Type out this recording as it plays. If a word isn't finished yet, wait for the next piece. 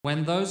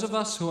When those of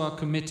us who are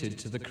committed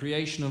to the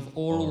creation of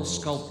oral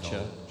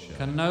sculpture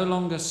can no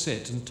longer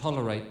sit and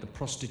tolerate the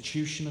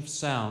prostitution of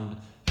sound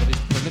that is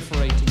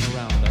proliferating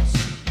around us,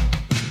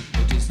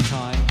 it is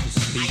time to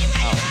speak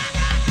out.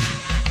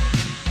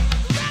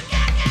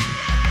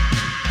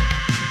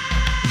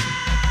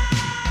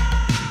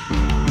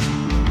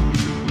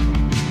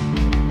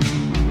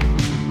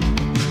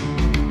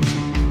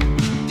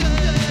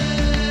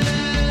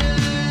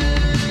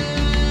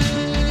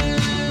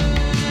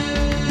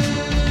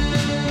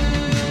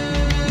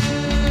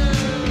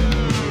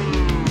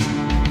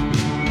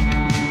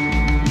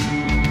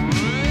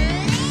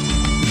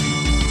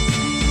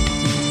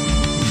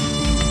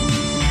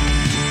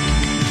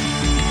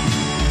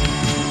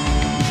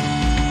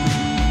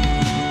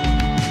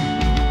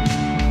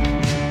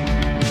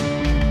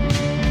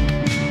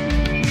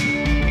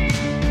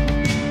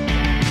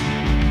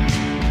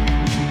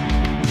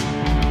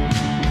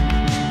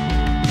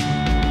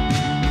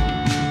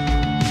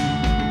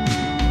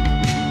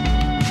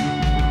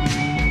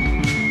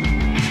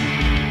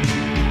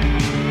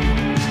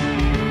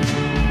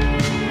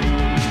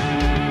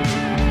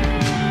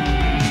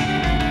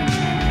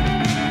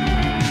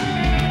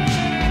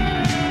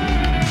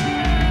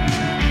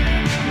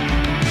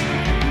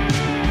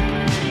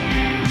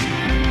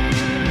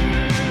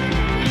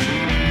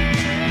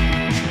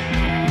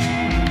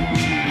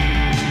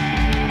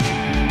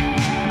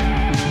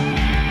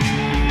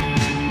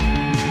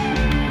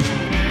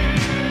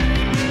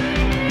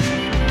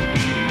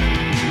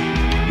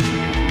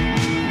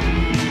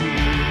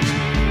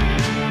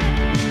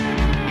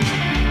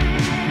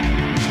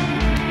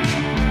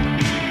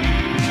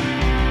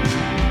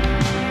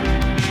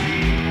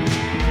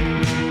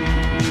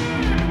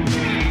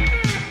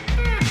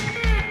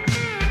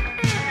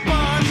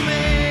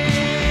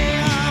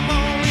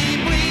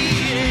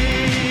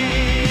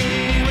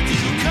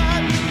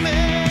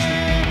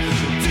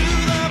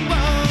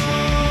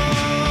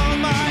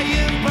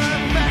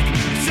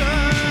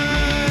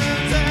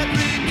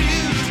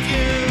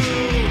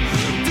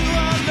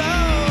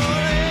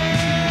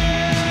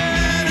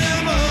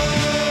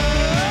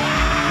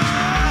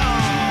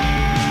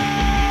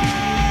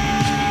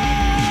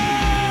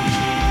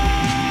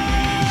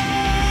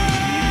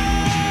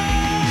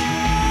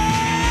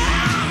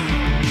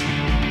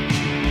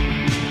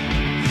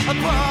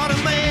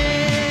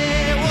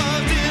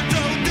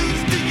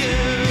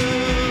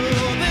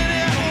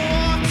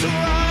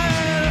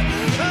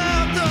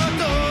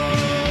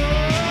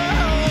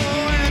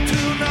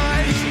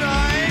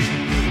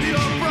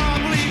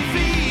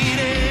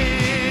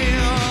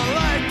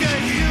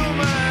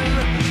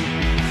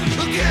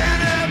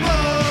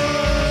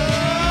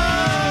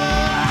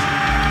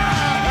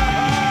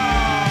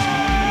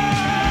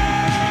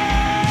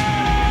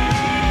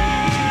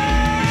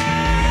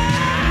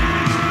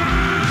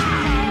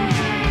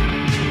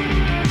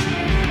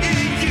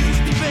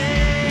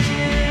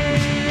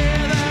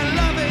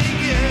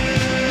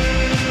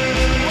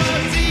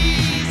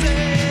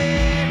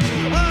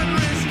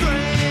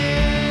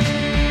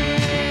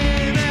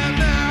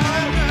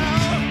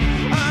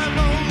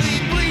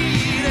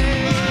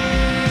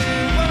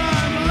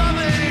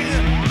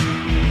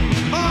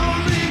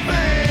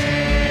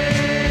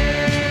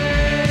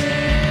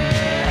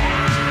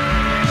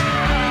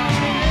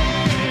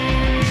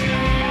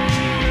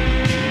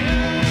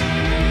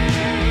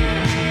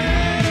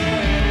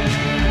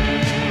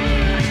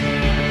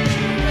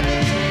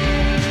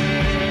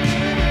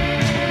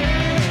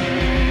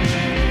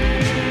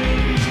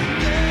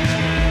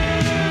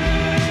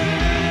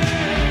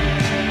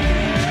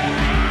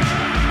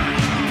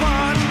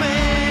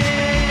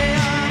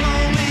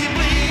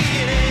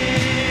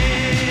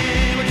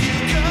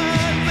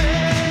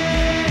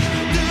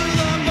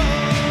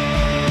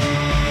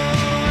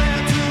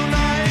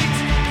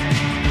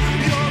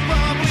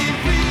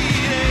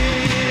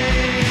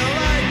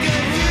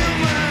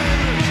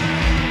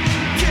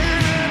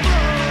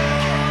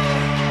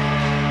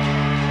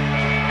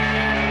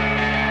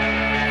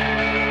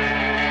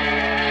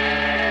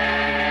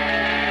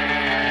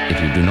 If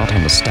you do not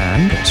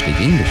understand or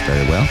speak English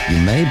very well, you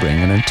may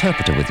bring an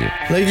interpreter with you.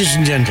 Ladies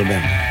and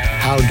gentlemen,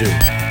 how do?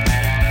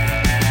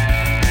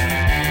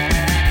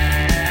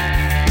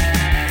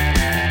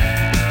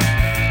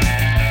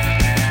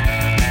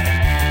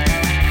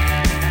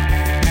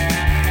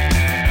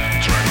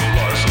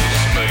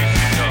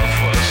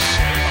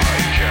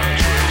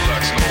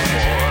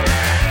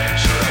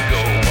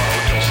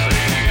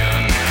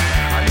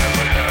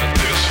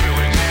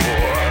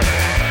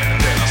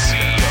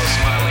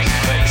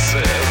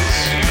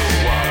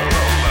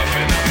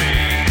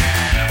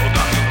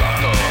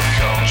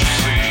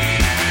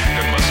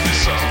 There must be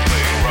some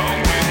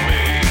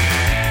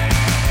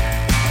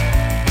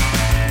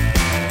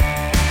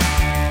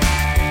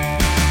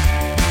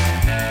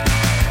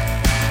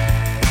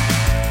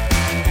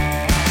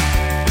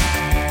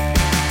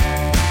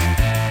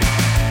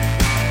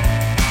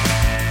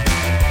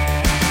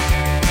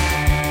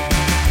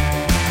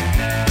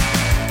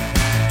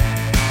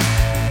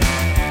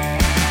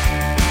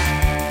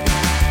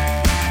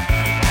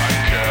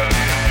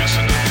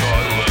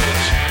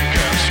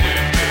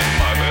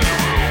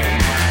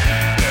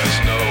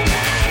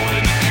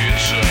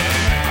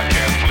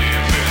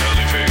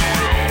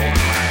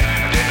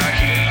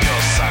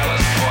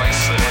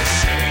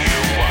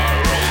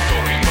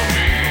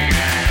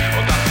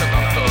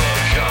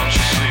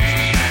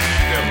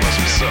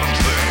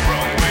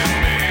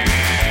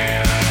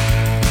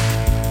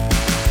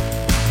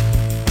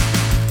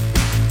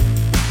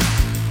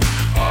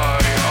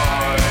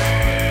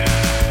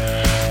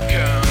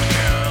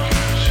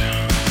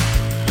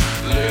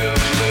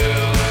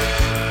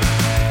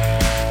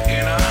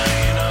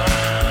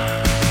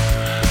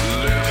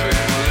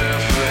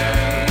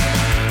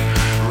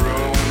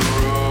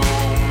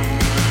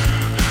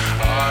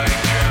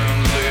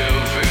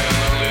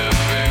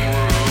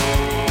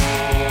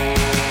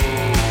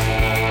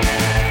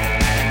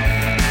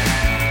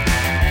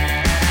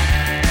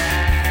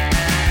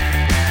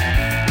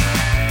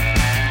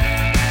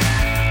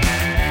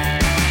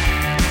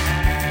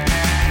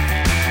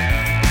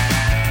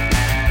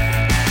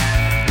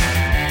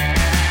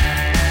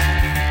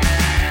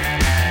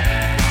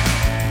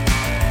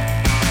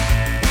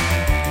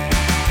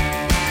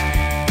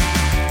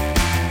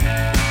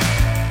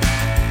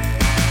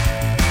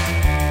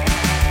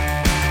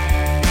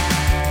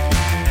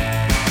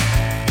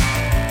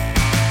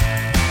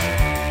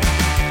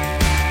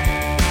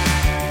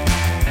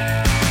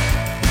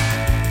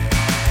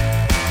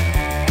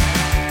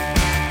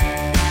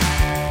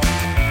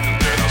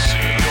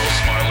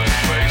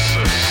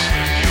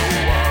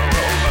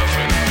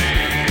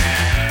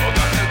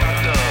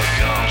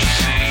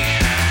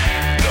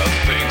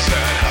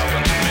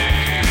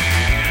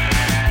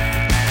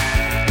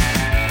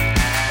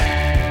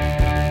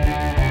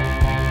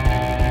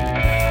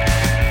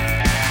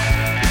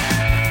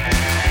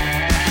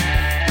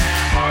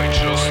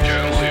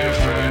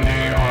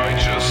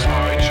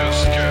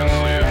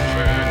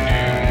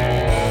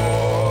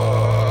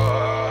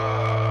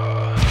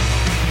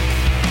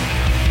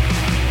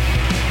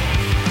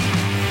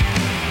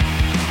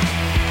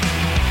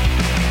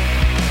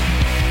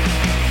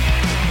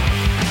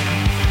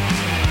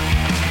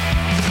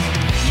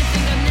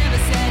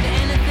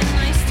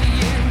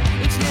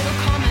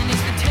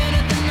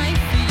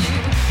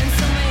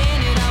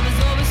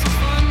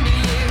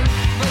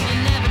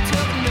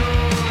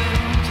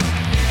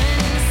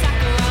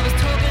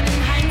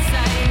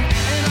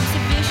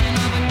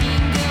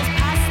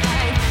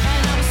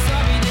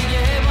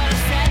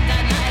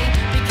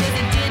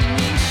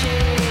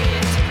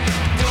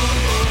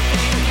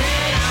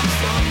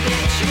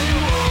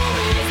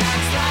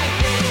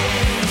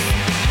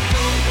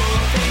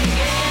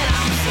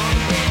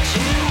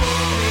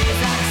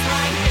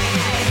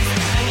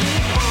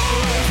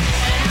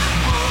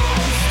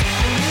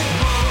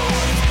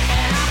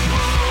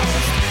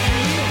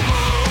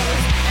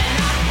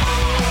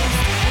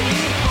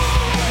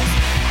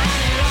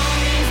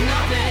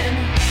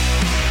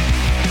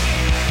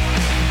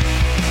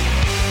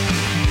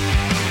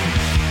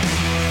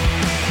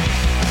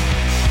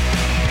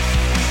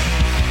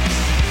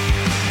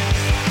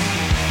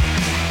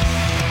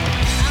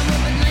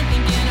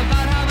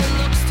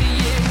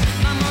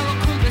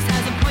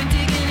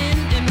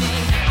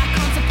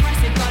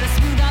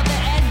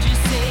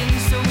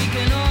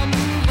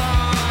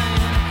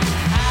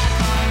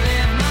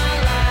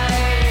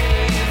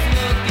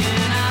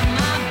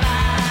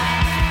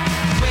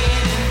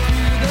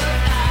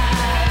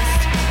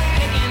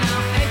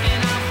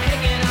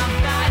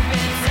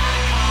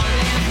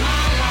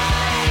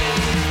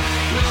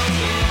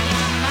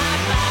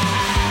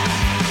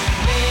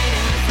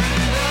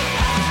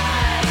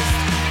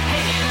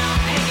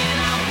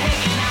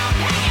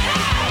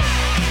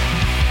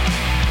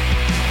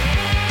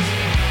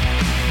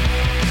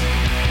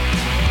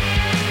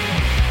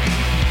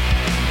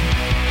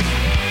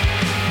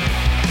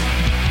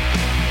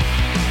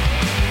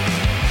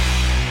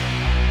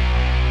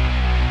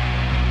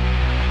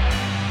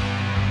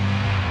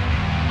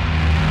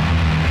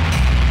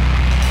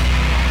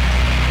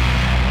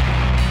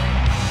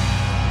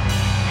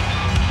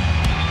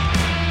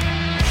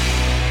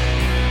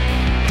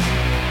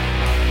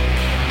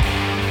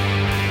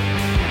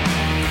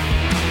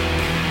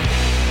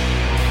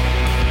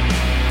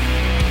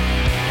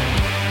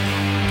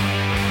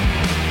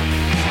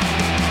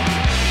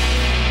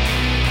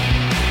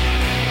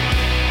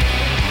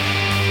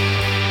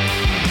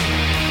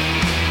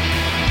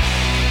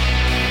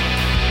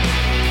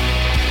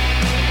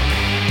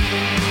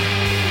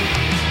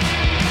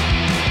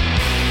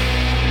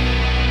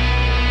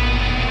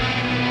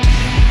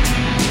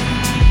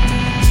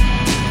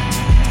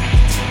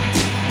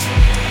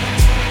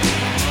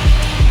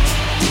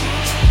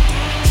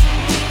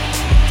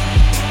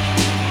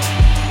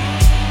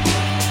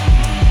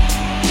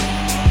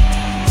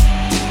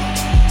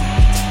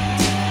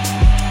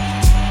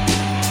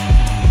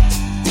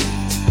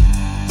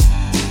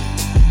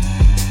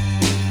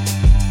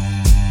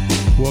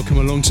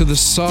Welcome along to the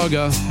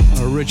saga.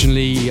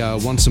 Originally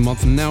once a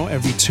month, now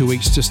every 2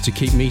 weeks, just to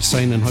keep me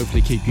sane and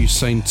hopefully keep you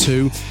sane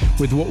too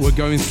with what we're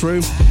going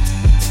through.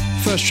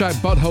 First track,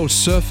 Butthole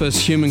Surfers,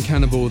 Human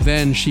Cannibal,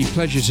 then She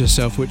Pleasures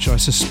Herself, which I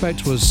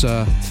suspect was,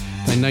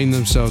 they named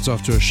themselves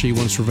after a She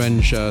Wants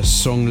Revenge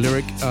song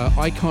lyric.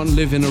 I Can't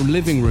Live in a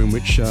Living Room,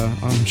 which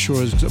I'm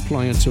sure is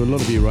applying to a lot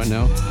of you right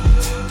now.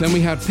 Then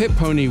we had Pit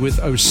Pony with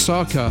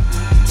Osaka.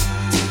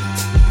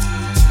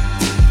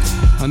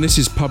 And this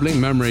is Public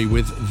Memory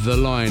with The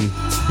Line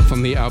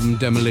from the album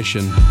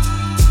Demolition.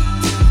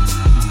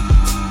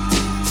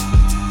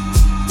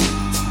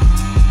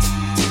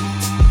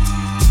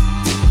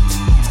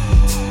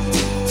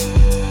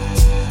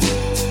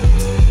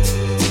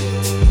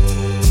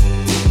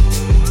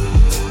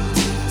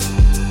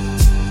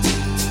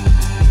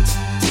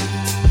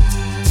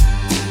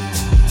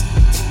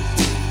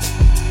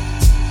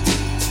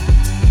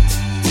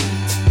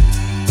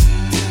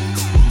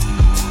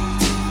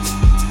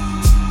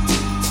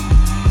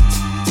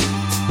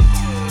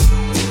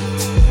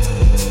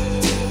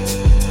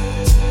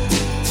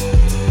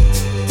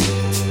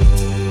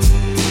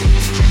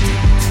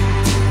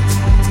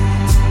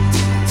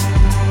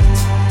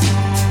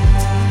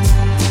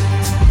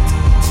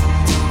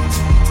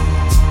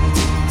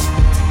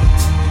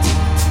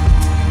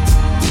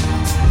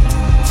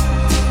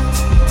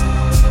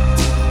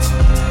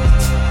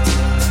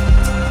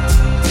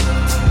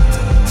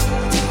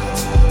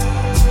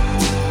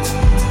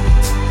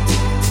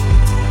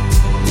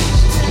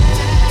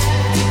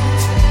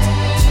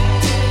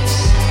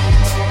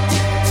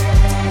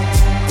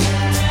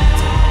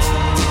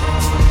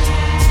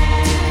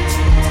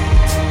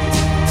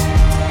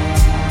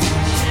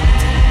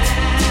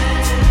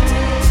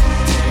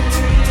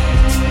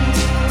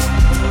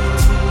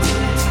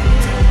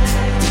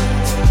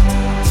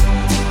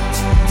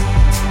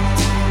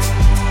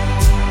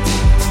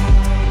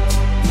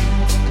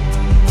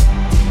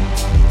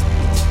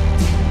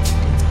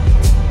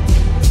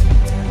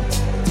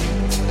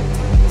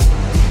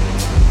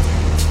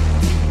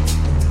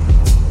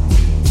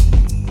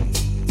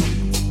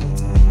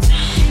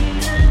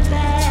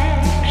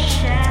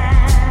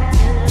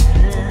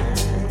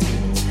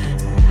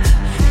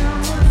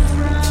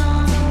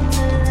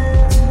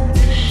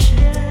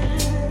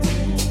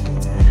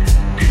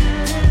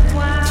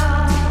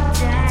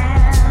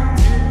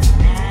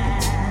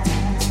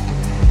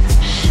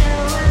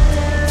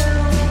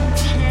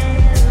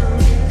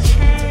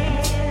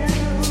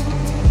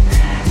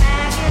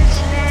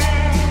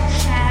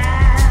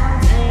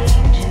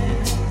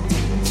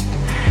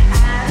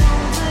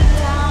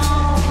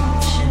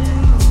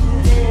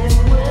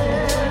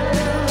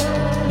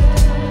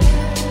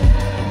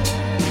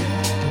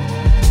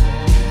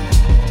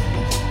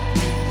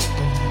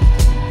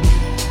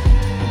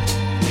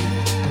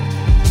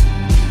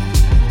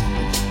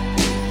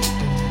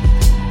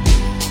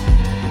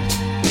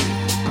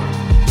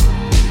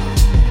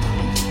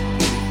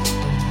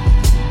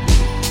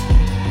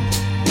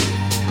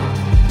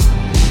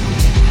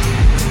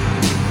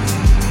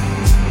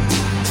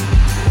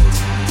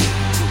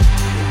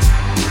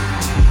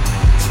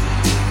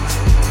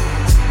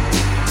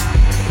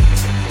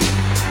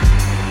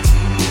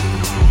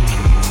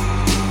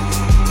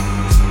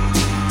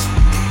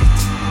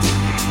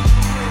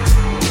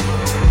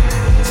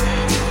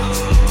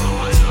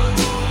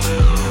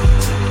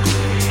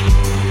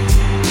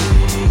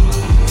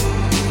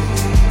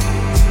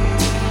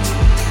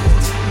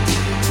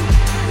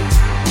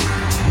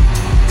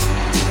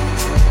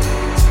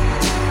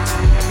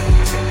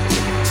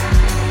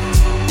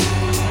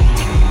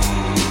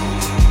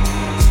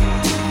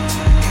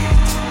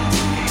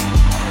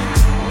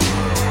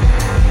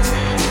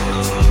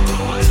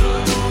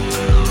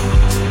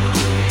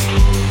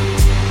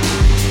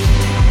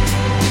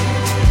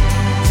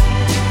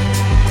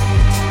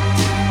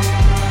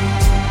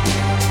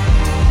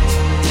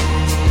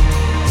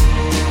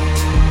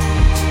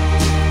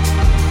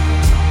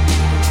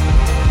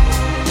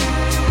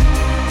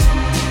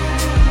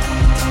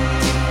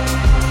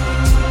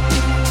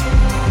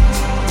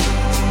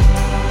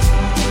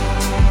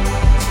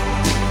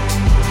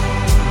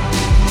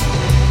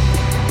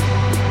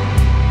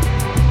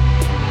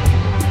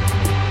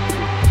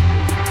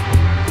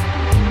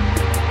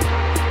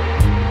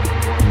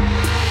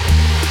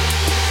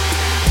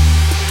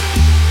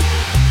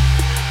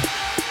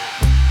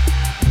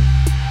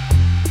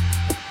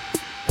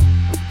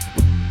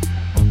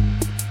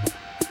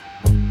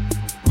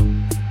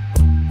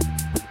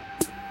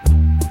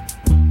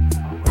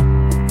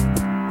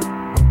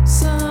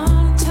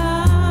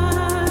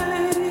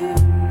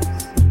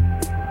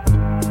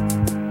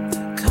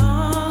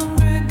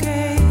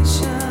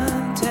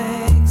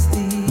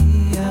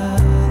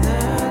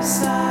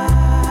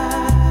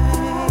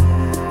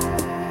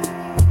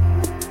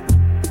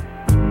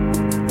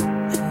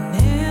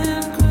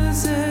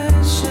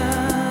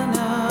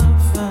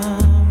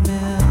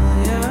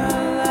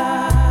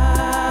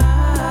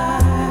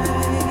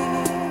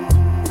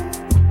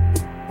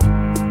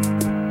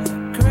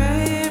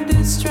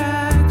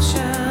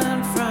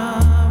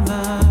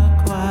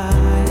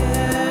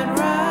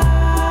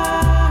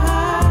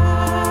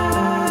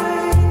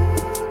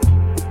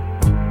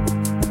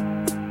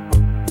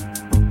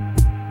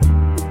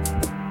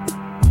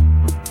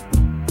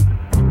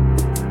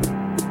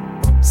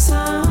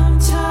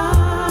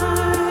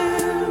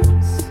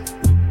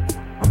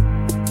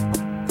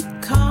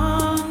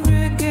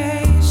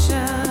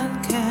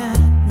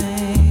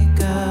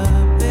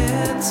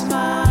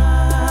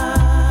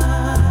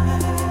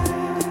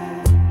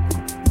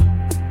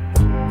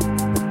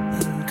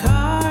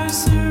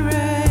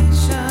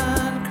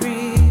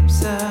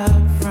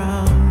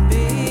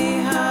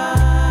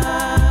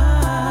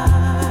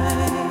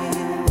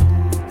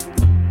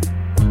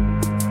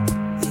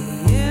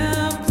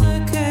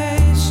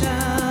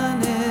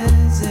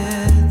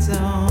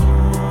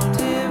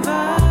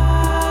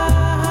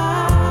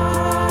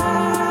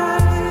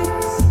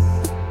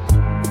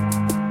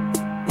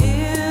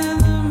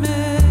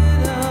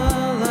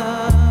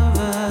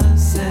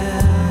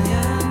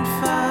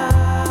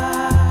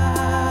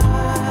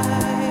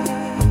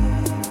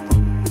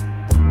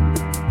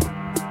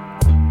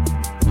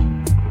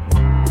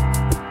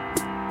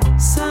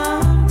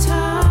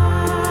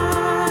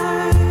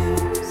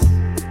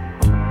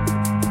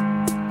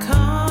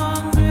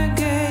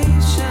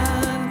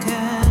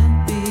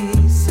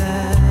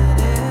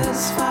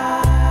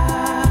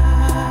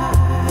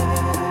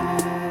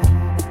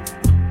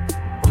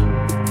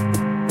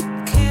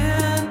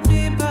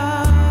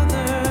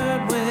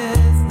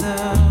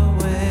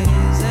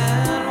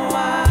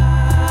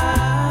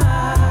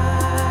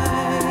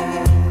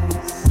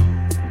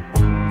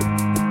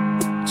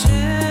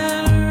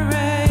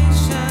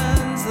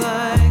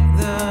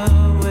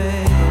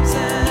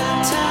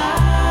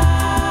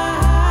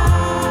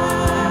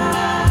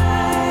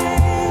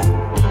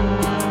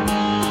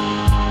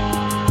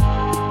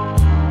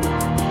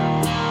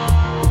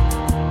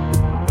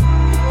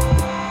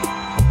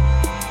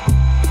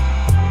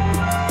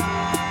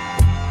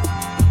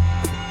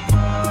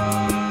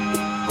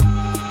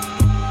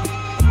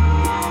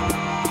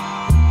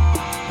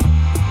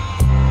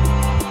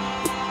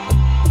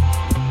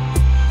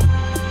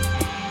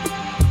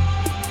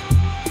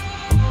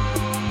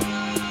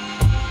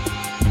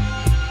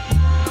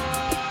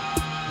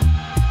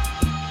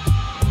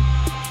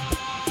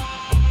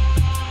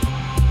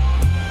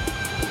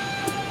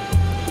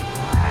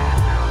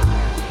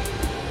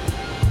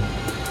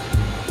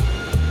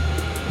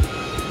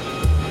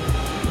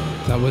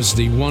 was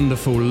the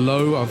wonderful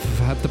Low. I've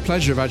had the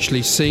pleasure of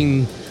actually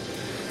seeing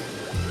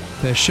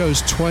their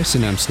shows twice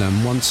in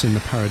Amsterdam, once in the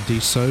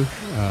Paradiso,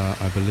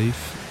 I believe,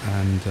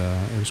 and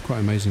it was quite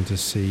amazing to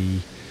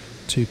see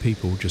two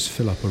people just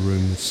fill up a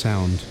room with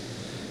sound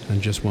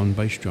and just one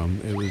bass drum.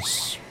 It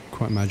was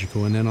quite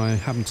magical. And then I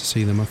happened to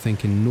see them, I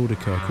think, in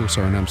Nordica,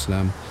 also in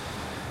Amsterdam,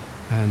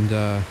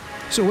 and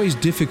it's always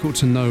difficult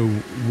to know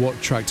what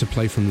track to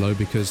play from Low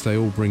because they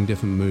all bring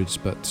different moods,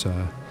 but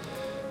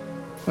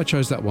I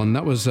chose that one.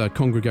 That was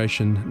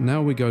Congregation.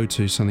 Now we go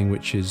to something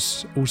which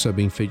is also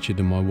being featured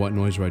in my White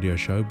Noise radio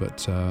show,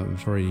 but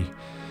very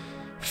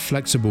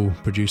flexible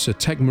producer,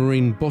 Tech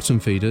Marine Bottom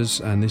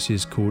Feeders, and this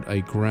is called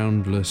A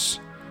Groundless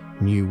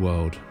New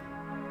World.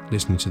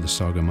 Listening to the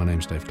saga, my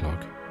name's Dave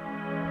Clark.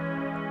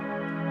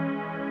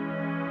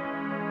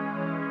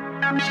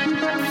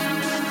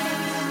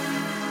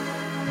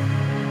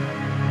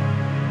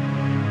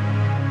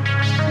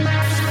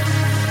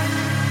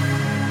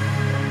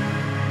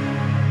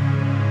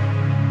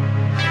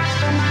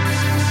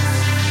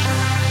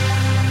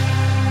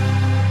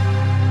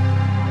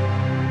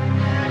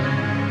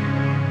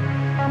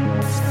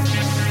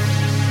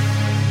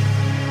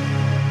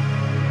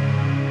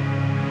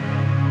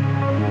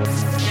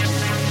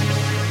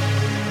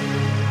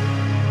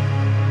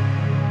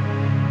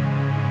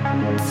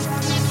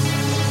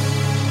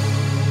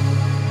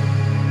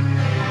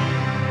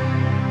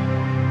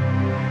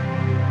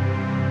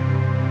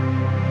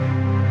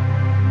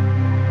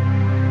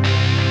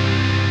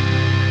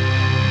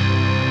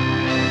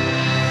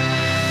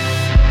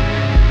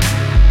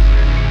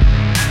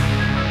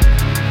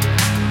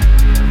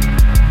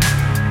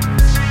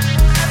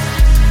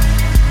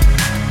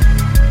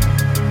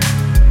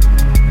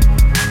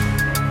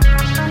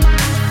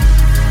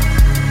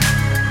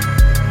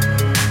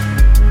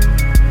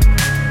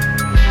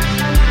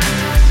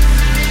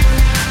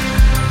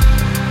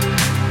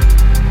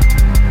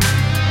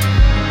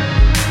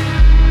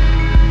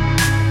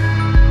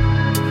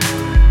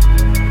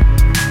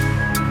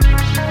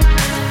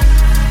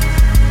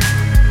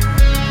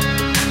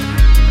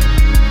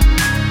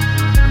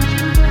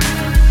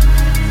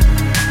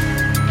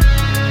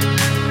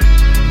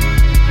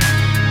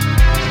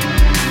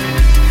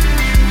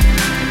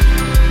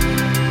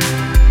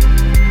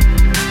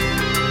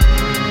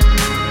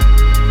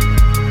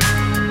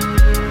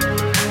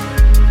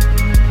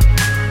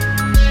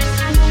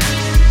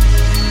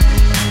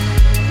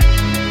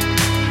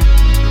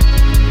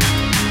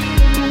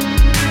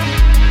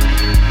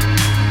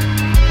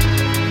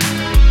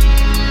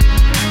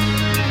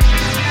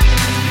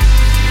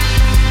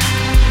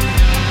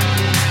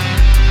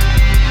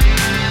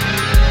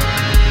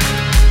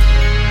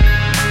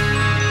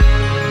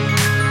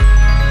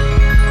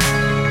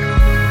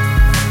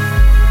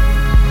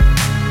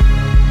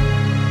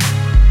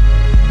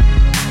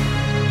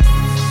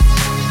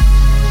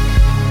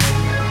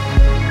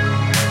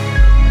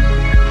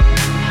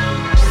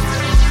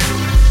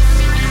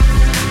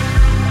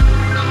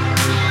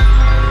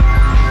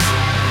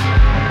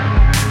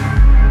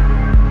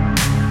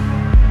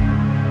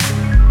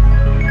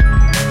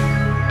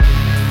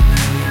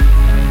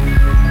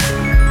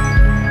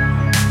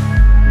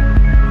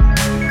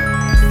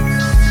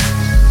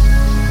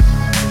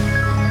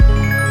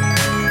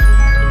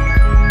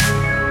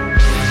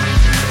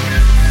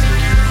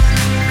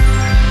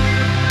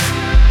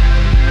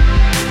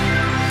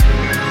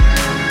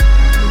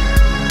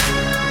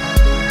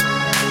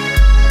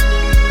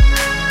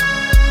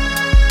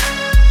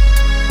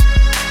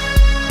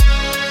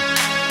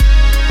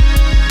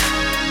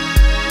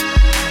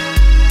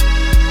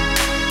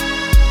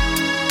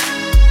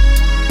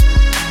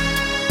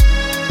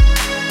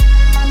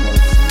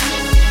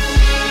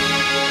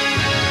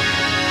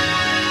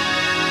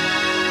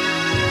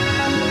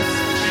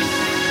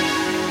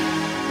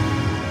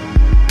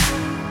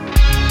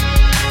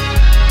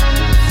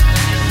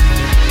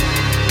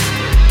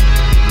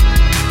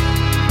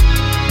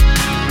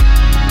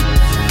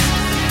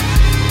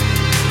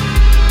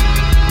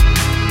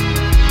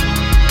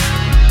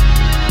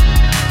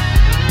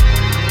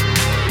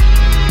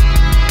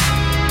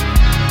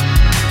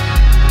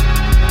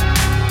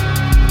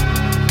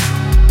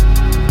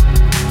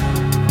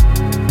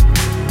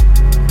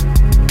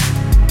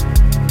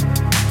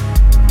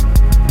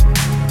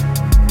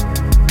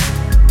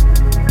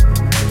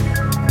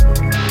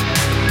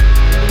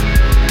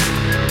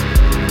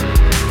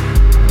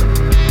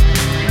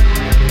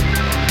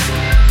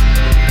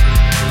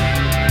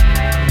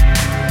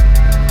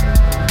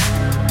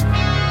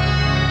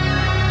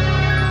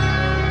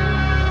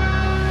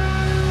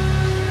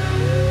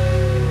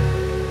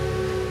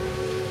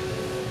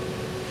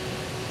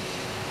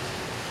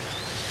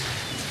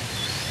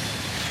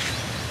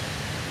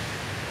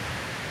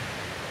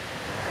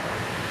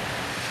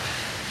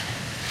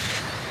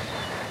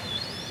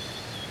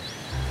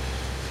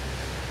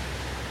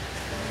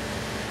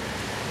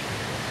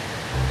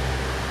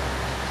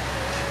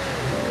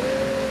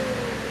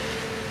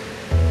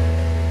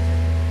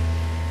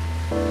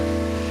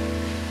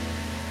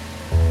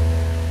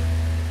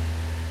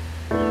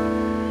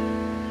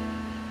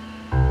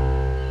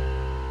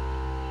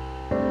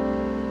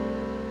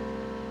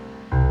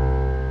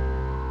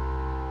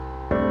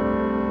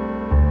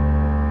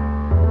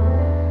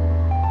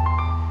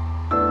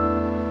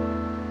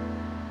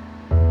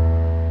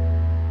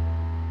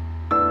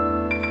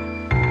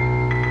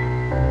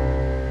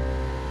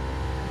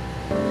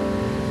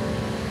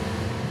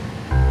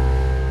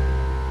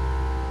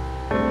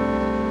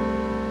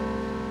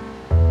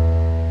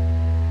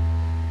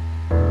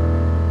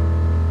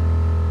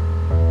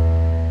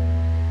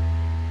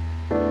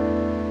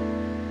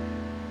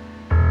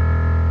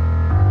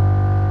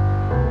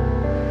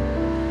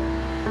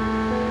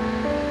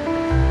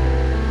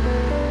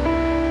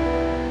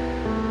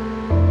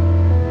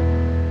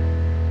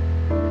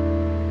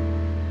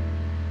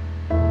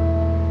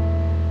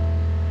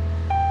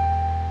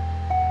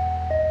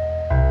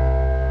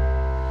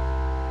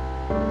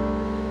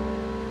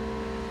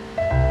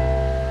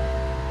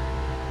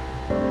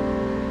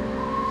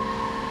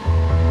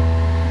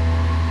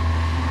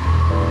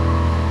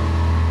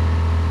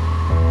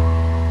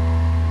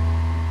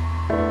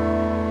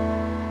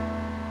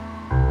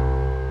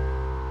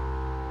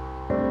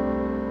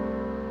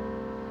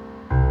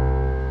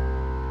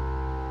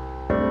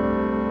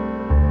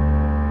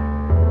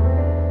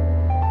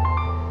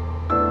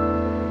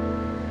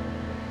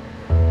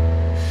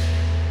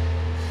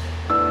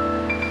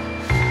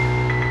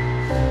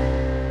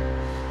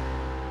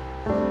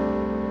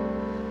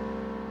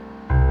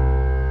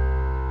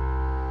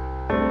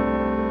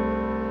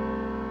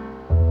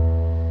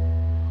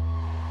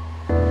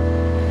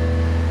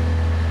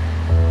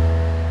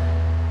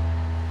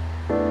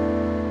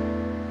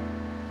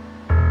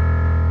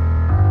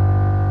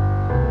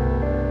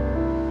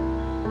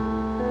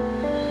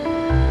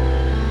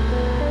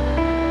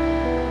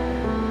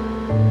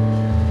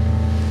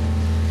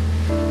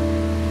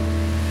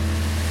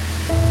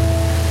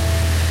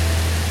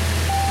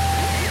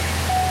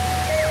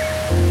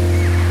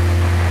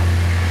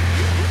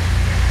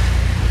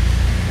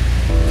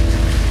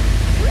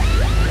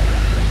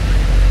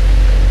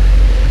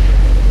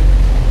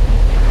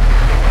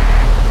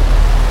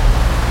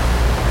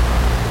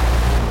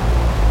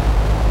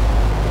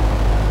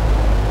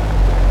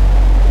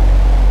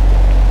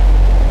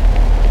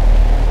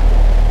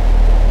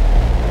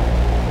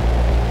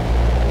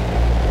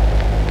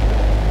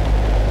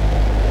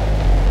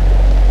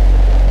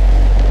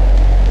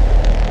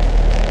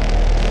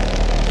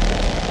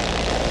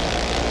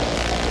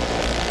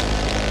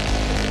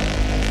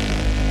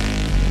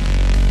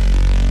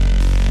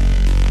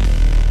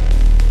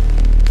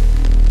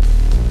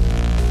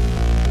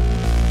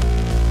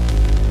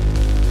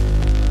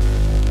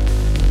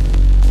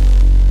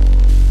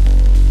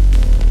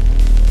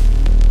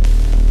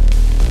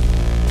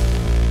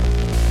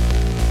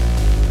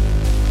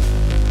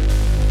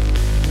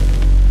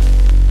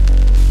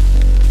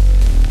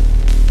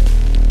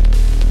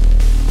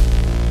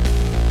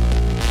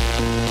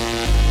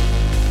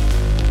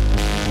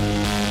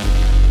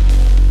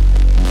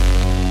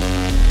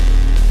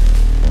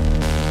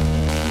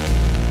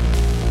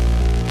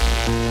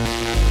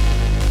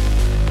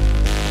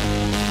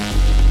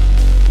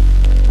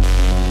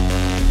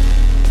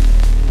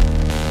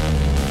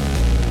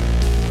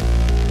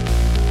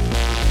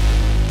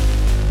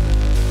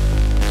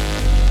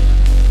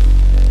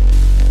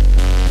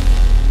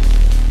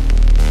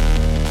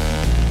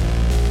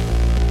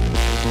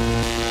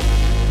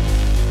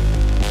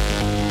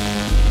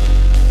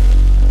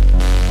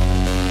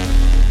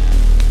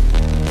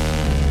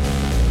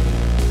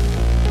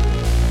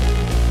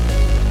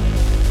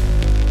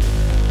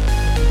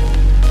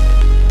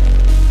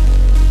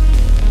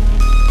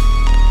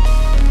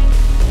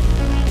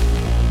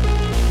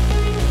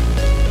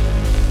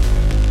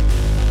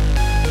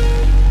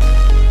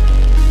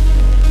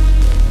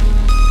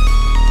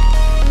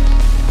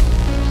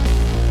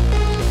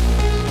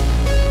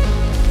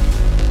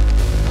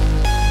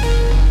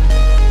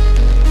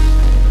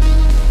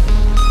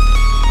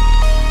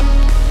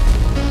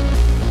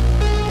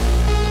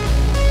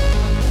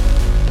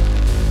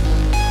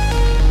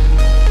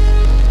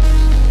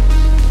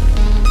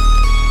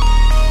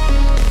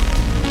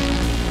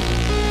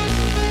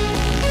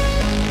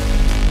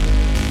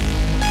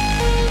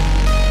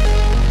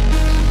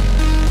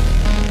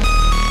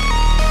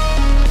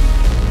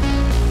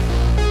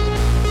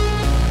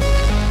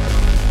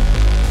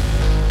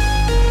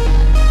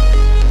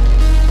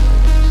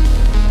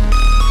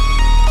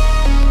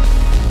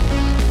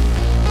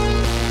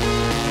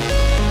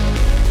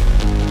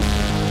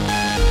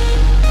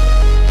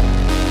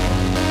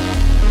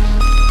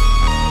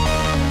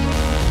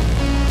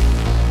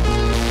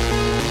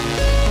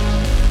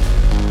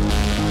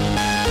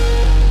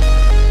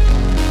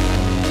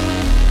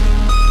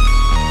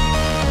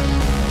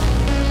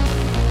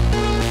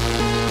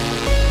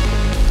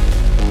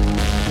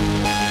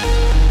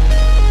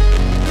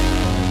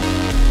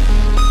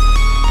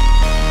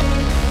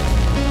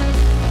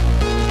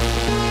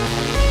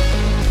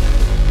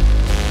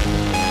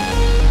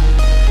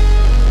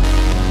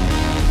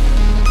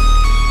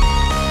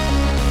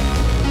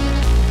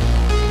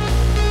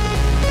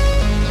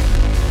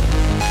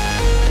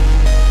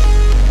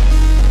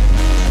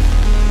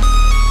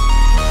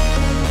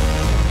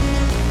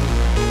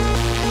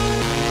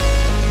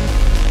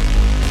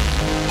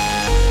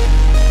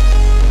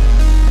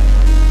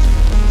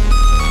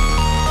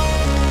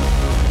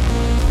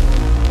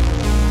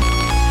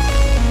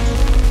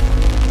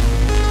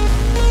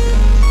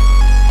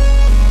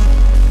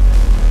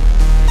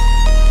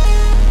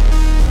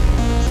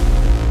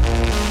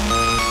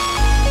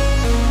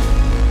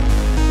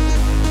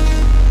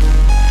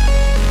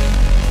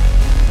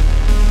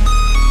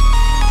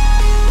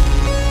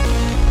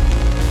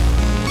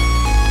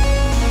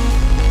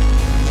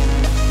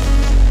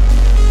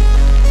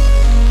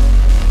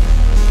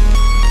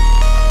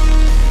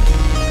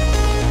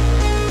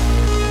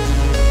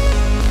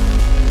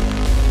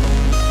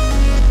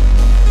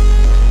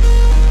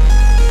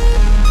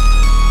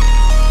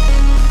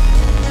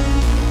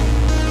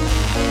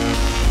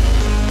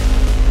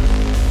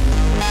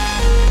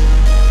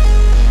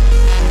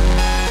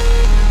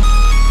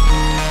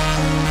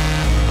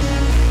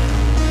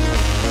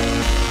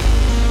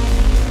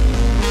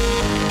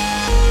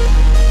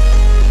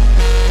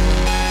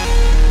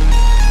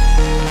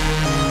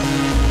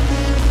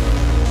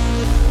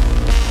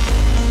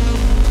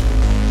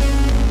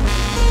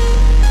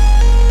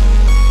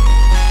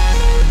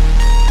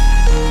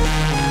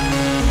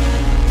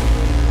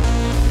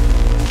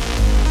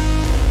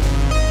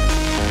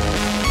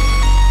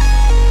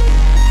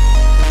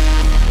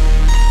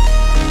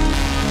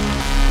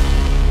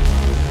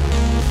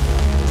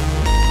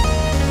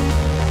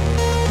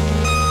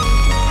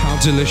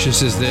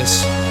 delicious is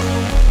this?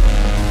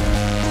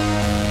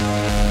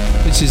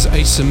 This is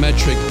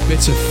Asymmetric,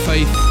 Bitter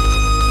Faith.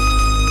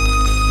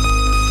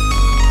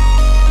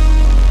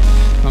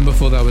 And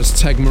before that was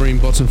Teg Marine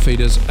Bottom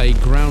Feeders, A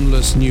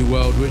Groundless New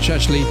World, which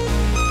actually,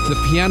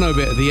 the piano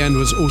bit at the end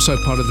was also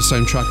part of the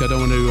same track. I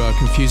don't want to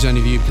confuse any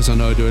of you because I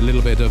know I do a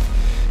little bit of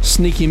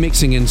sneaky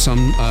mixing in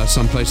some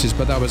places,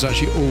 but that was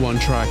actually all one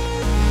track.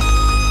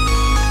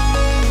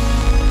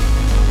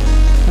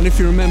 And if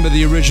you remember,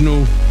 the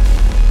original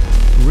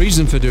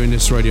reason for doing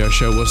this radio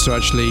show was to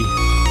actually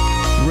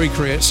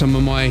recreate some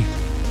of my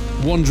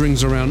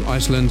wanderings around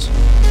Iceland.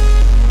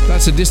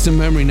 That's a distant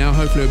memory now,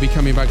 hopefully it'll be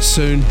coming back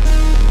soon.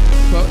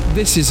 But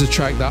this is a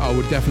track that I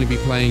would definitely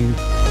be playing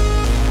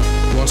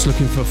whilst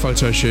looking for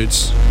photo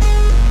shoots.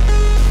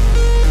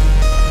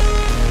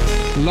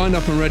 Lined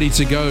up and ready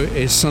to go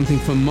is something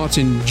from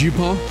Martin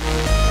Dupont,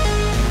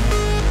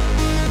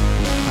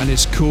 and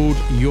it's called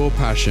Your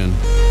Passion.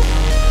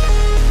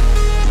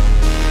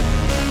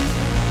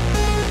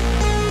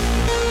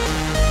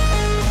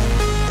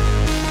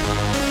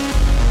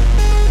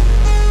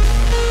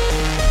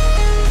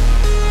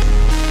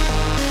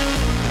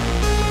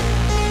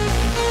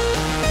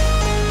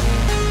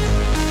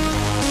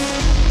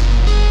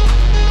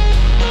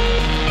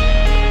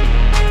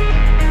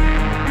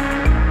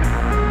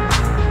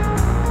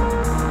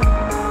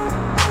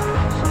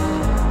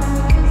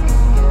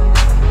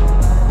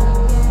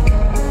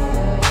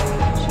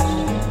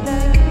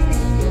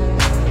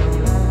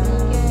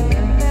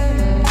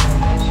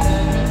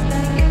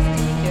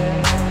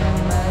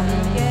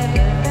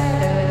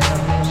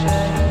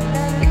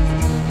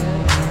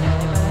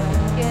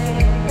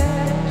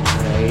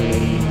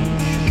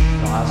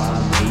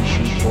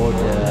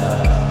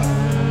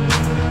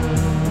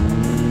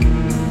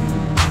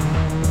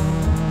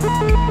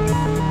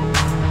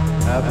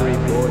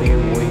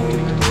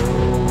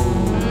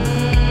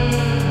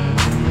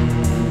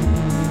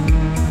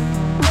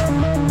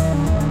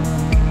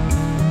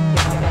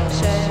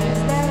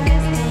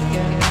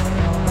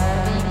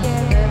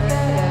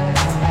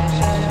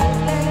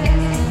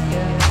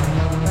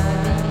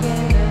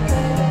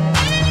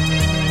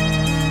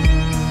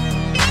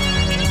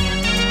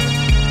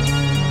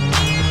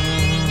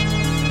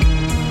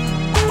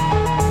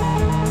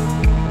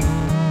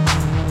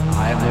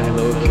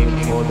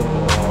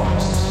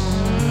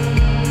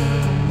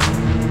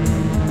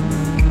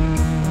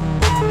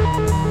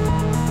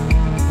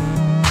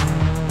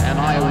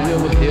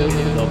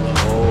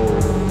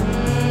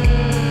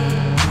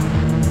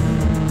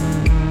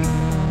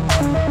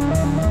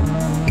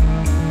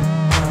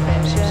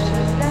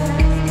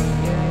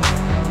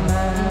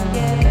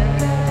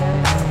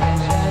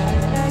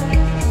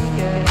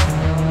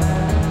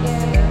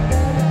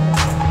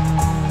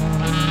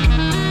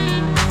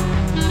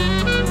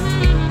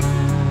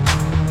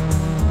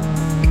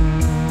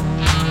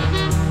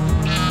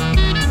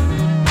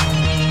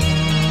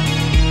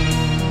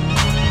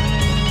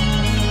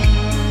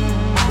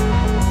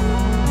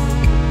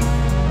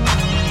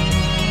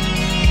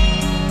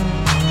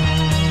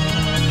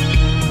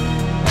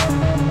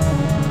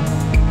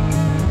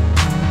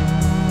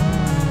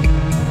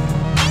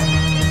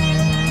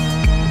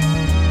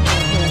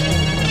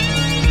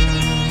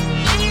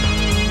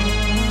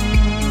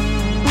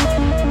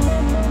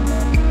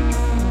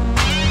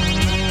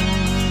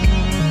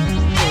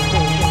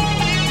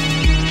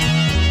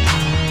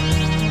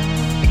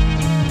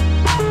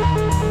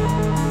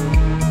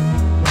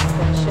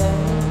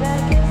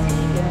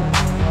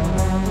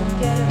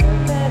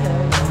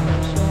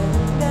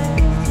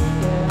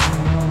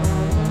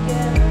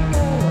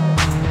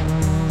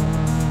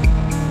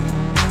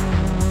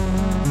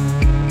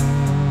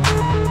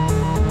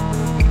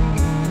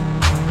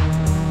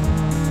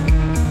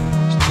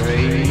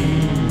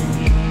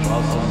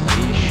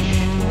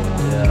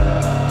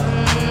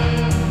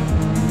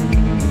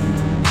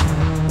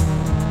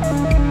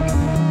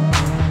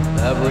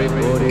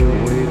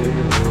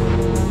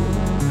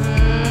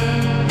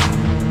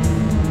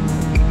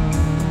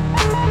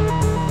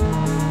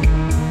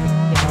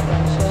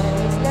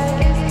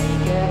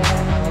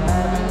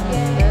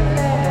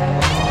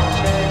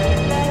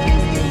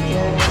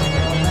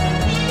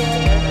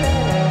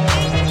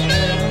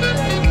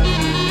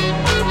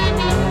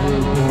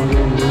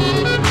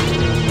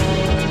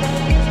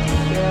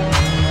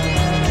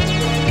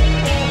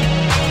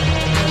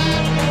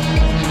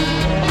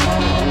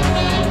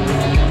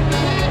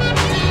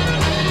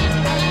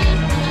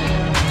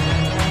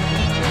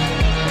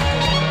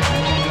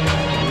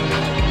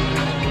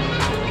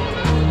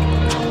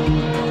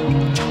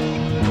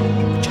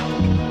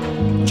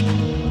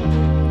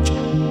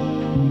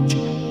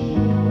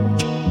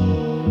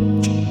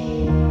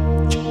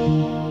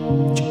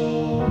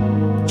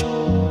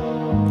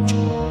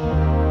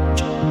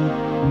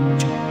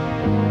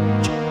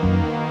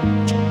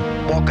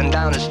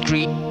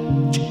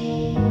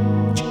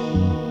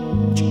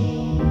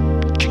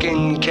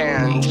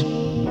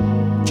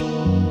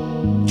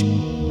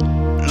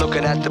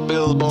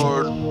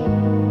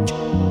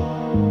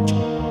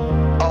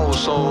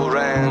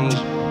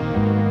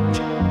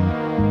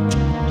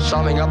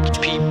 Summing up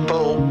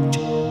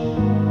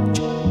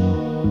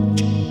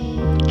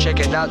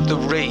checking out the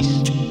race,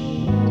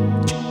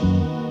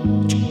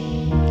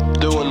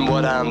 doing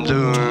what I'm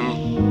doing,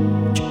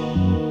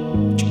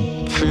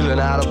 feeling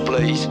out of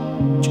place,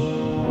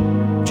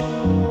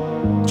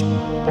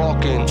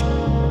 walking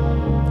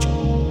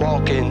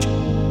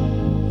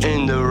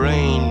in the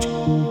rain.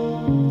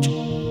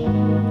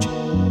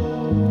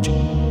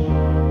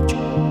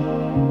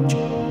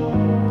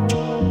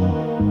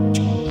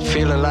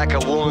 Feeling like a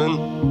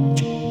woman,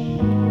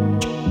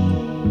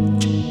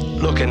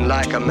 looking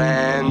like a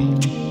man,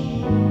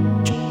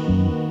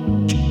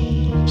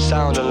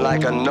 sounding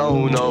like a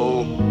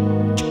no-no,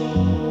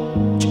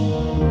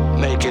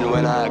 making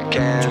when I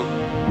can,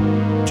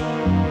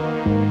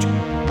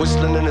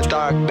 whistling in the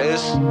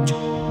darkness,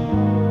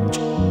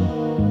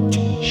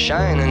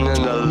 shining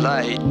in the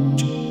light,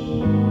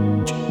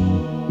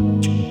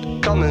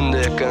 coming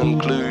to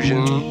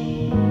conclusion,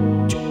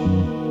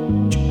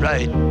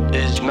 right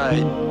is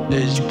might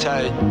is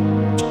tight,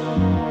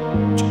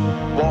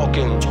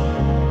 walking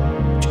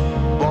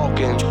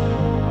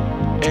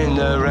in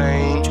the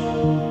rain.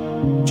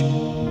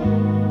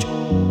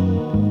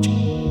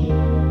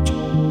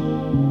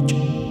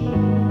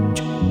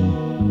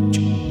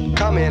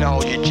 Come in,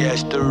 all you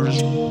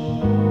jesters,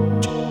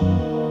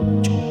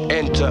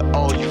 enter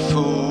all you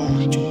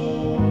fools,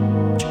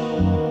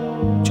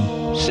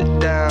 sit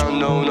down,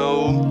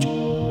 no,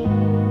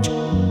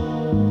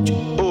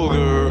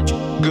 ogre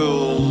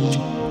ghouls,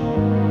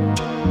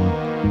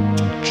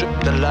 trip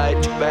the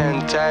light,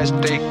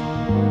 fantastic,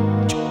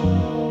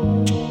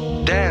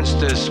 dance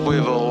the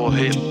swivel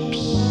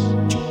hips,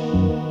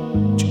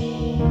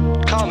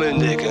 coming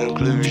to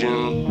conclusion,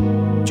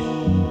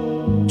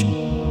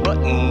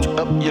 button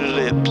up your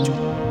lips,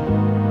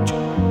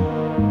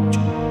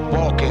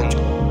 walking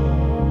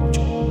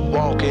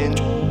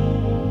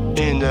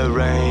in the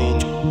rain,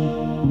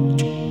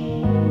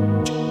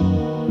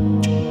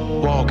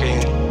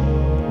 walking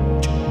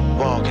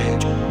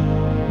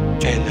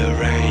in the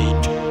rain.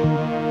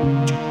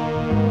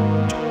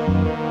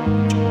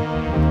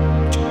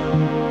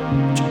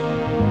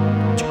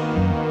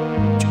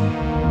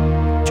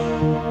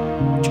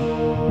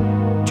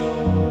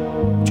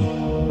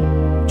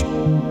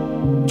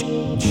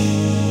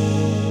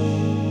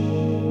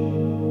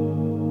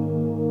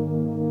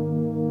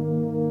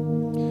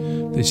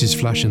 This is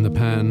Flash in the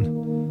Pan,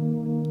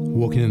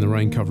 Walking in the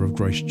Rain cover of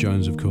Grace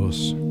Jones, of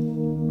course.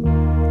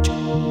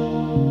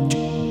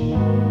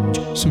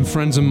 Some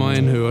friends of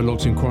mine who are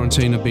locked in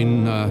quarantine have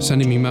been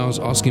sending me mails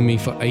asking me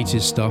for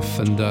 80s stuff,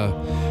 and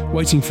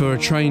Waiting for a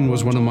Train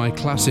was one of my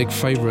classic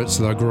favourites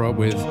that I grew up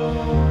with.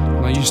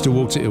 And I used to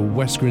walk to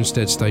West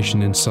Grinstead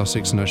station in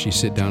Sussex and actually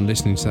sit down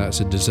listening to that. It's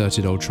a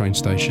deserted old train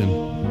station.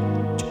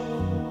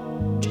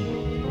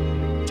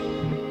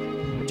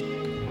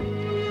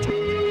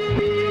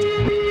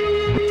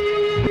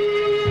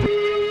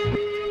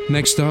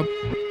 Next up,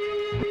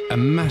 a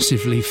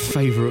massively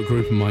favourite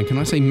group of mine. Can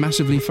I say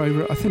massively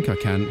favourite? I think I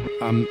can.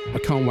 I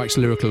can't wax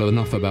lyrical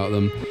enough about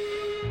them.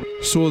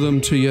 Saw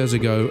them 2 years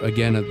ago,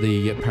 again at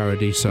the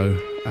Paradiso,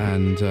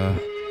 and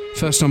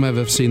first time I've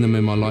ever seen them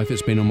in my life.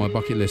 It's been on my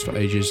bucket list for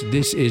ages.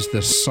 This is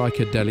the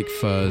Psychedelic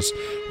Furs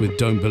with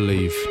Don't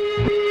Believe.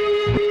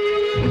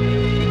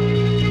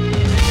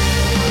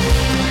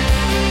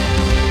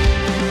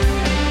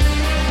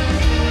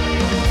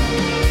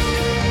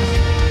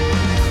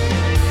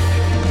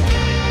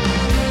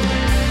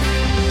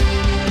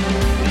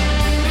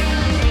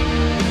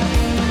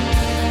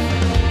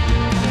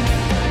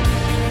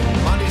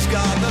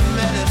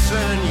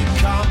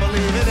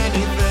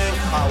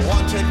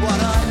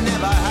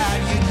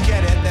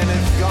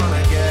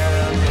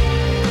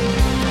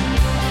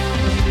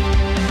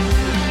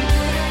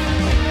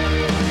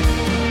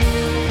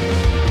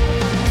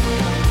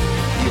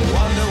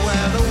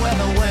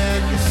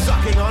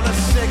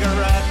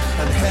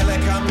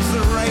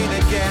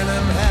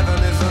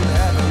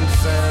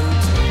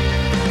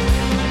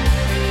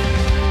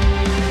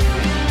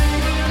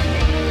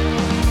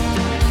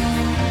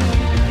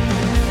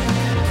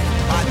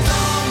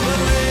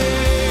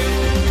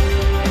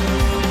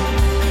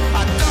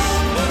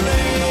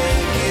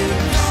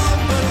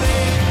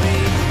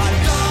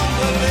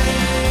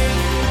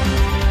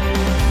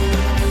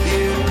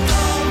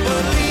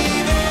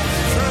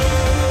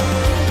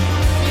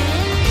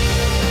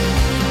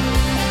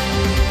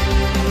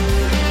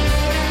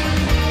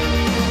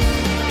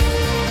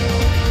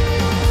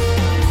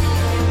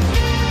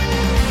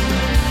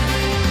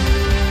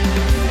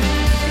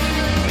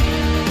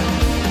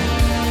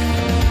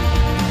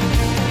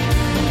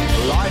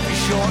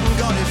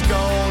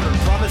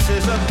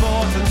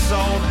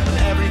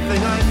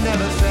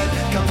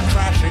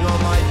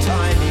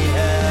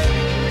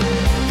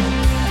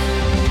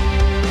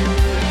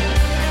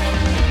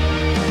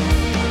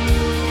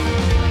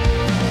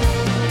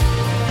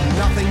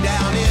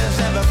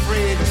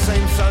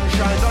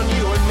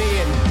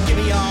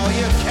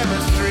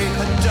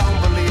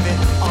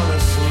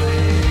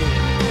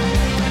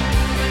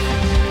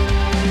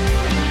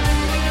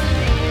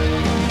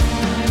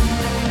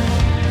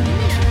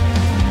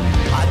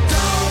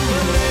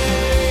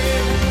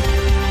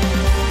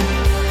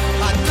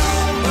 I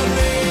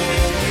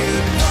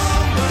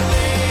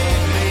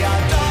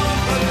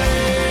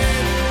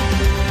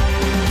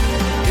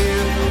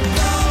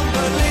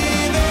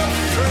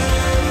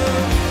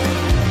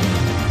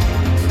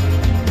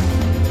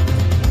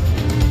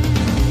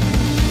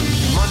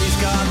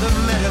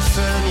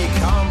listen, you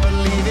can't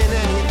believe in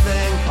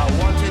anything. I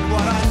wanted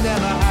what I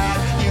never had.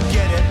 You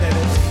get it, then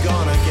it's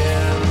gone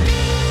again.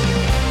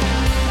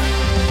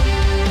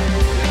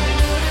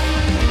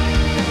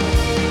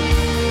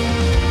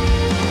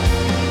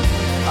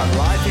 And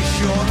life is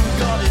short and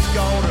God is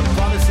gold, and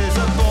promises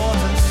are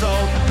bought and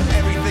sold, and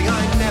everything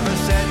I never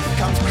said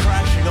comes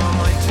crashing on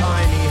my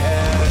tiny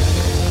head.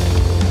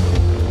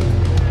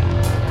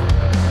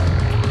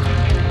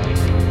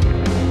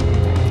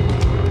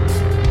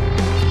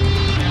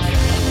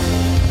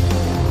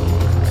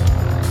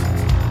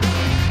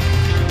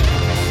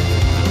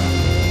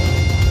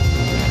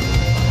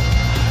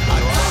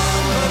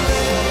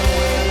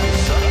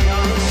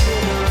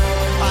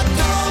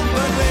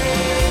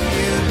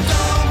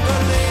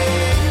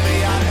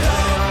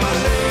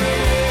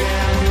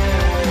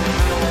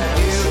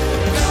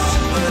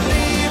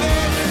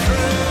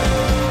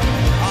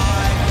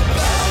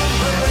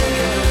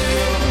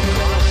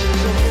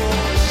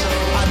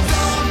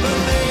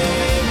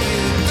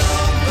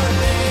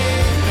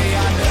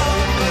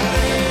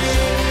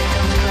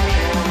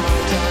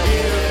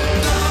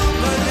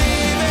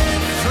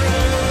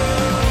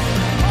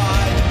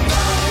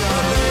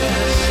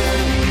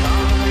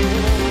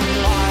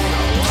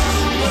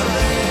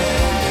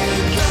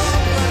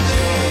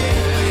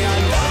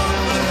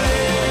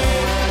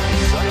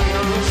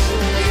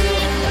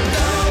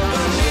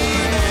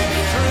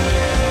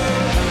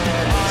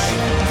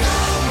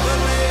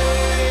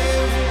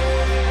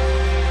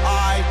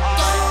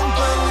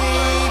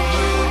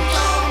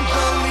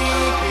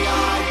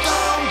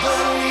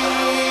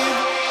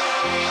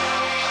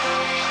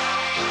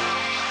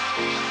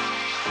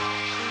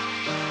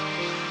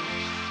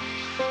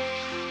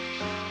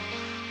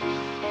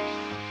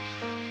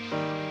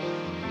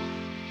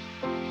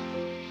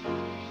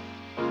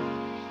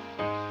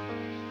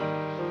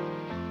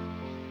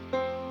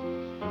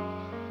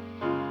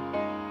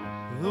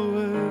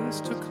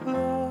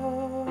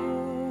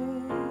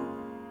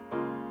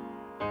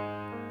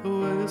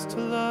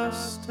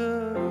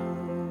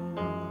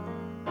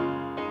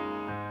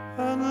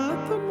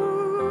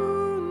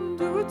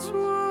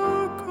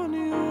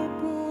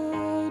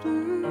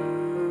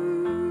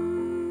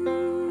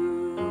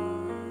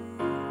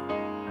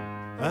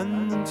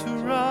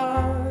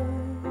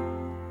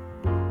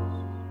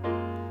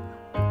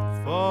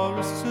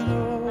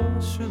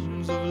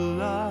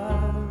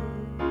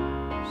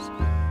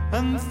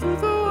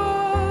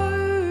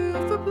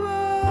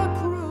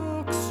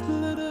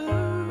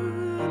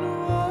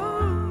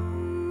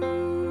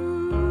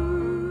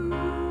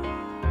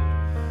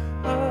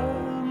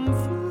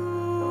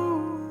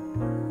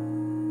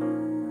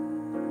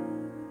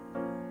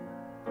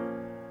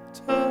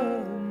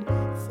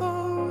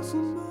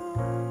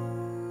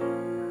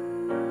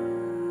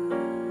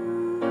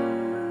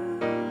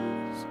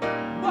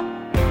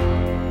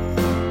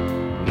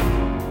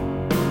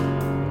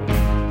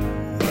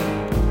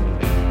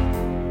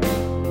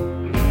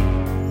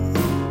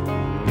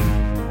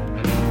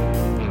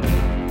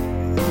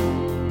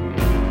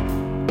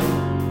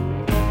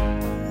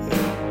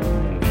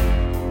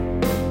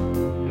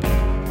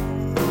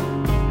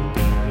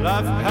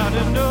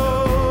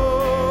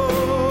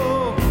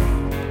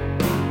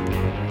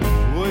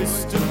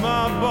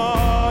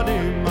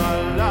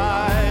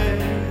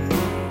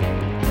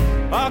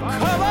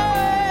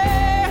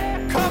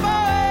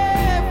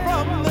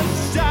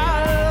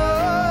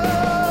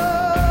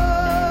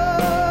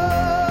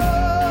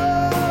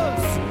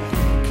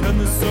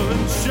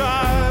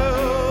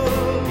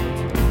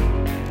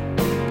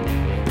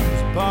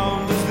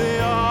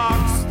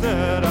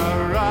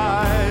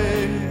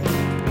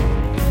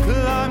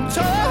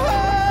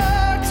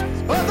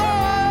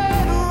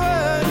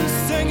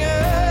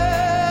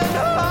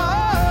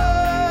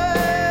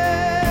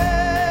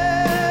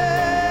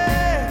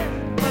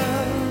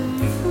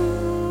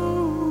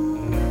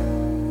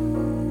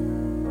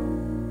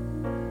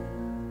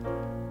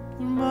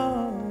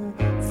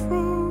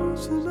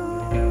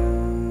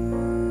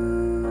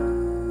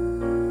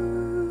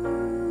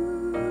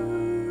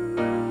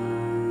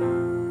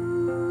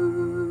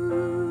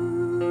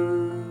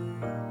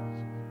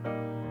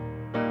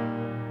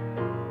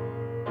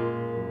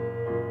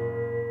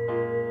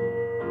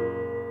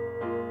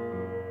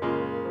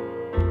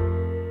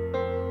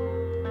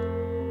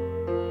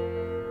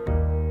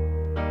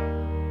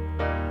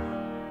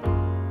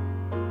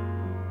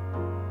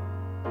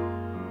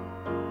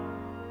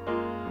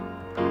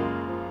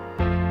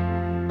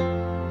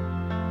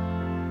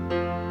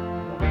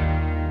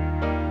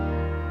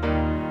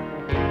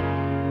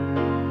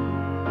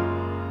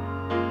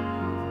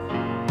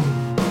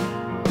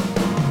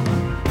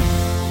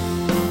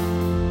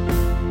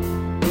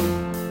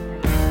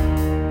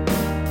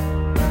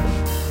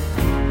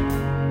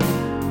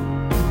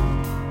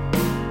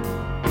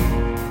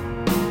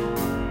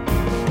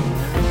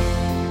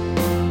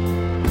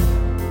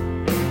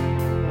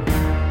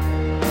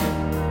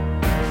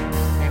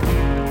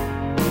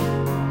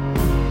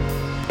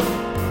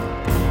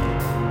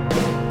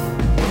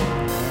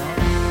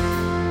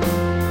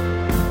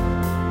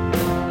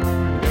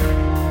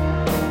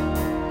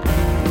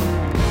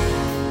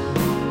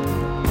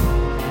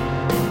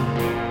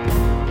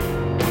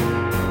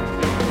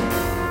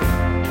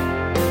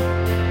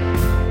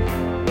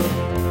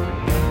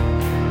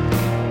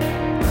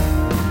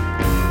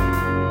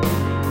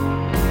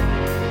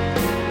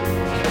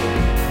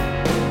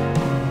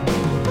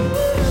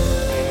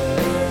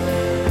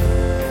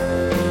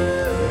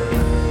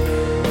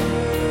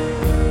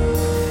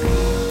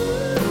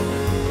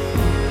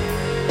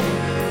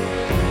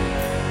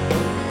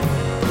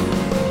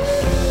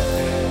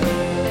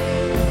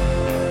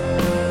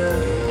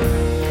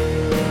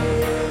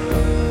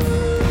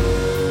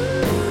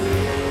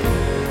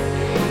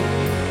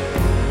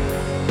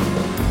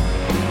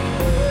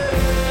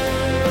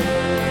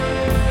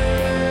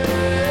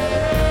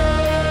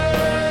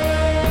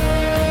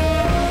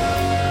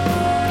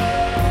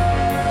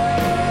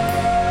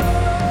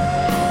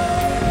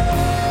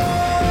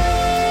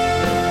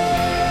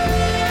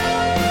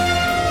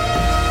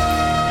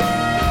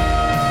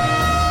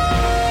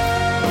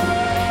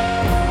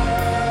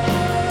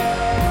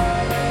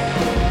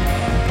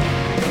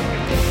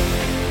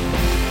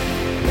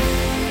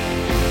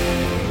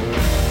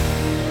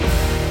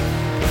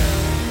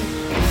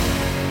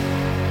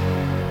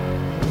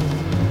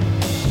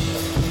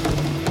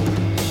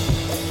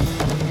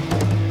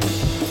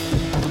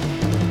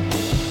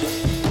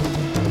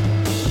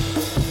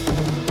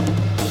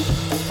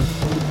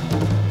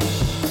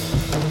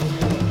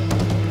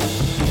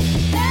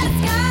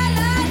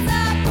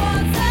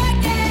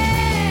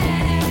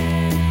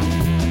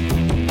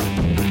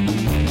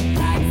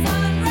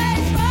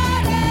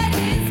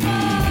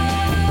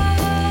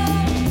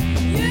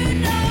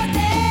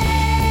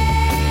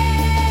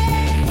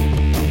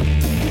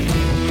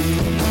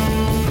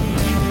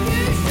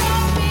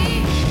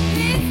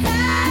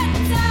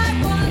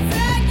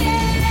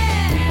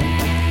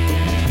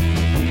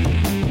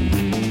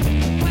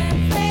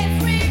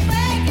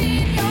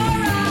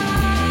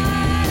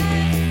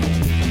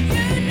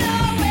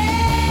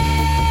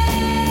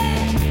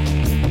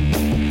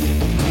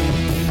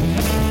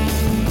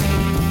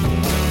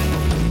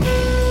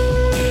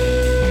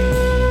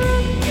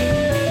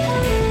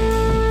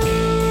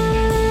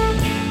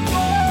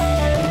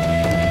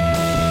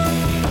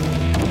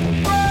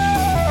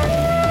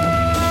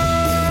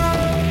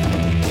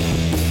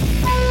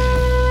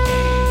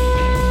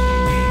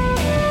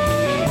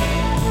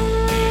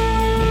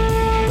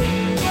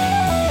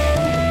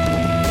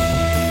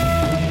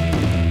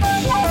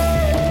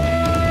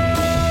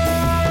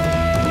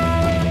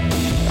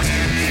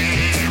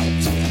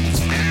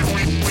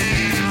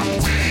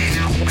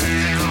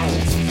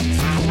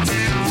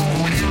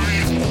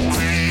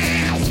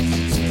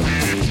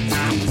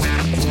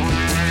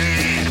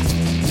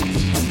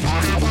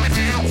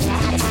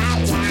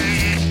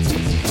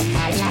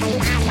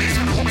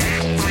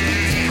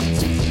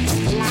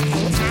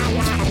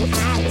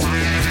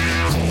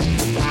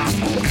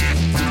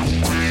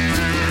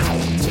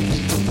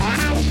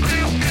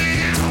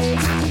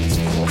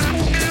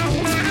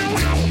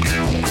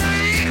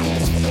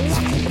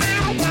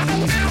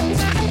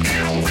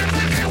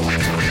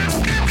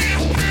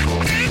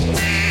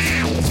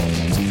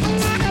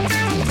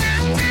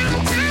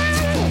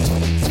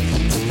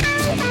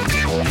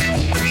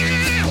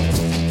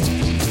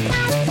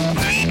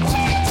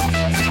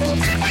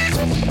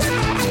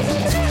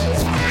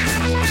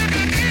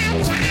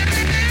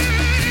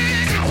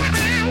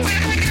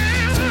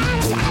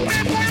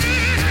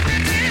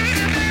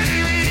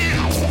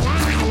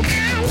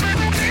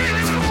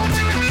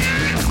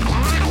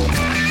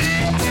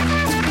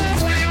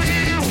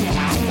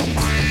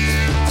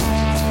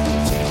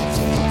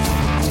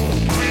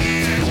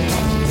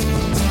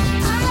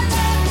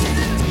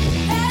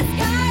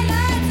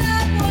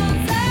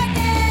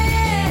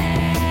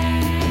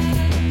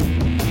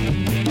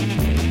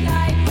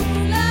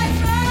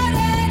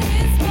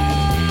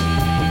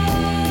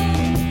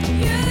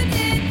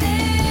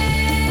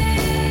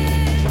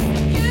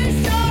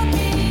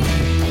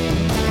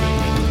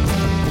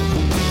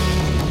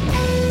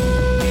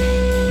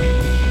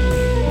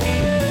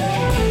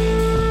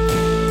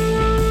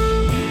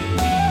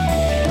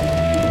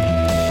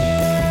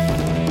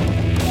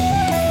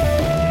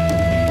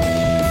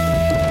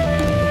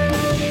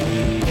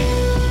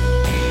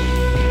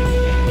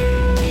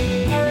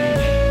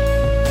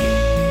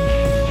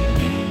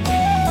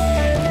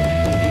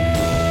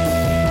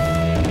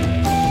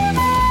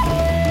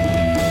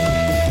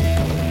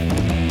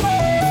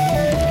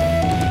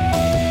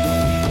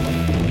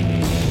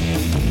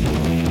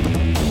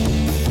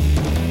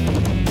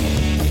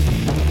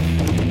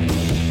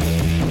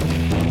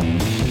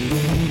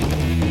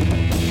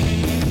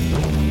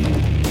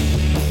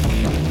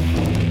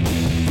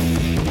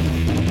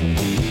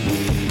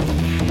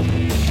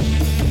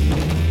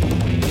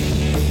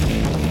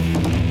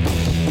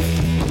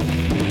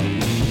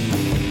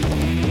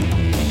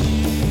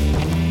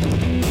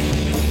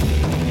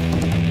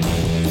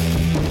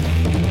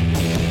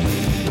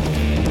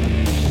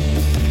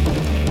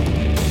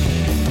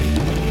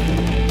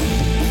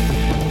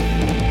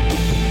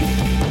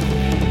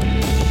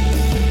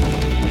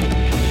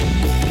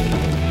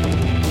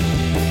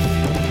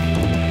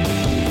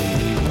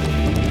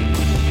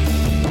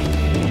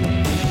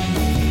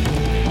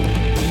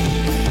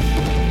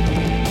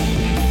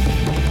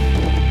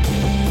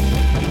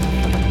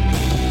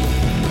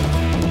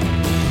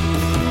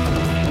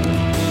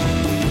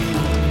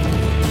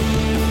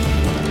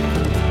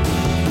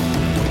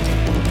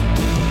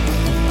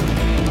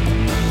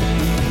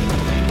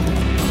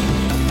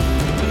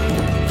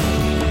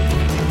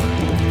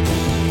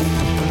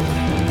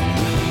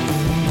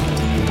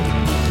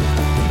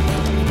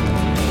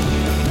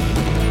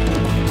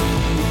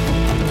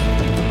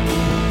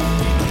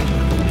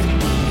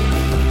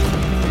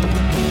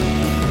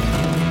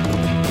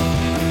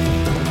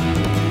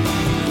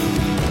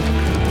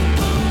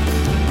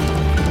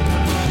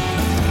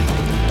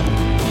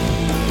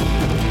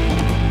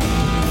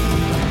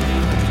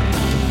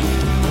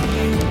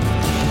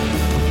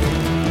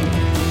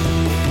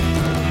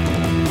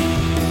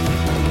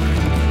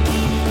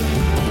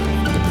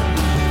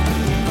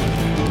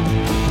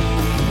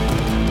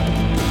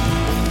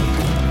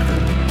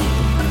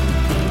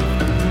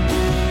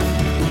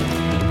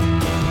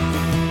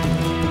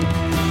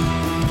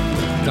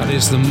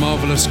 is the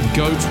marvellous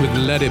Goat with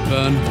Let It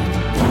Burn.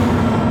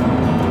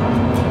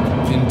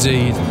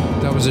 Indeed,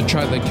 that was a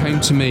track that came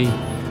to me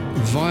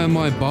via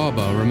my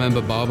barber.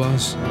 Remember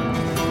barbers?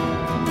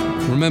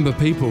 Remember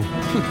people?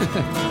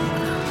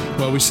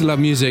 Well, we still have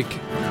music,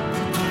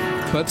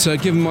 but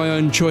given my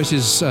own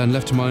choices and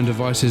left to my own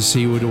devices,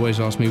 he would always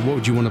ask me, what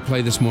would you want to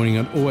play this morning?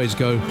 I'd always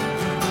go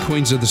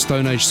Queens of the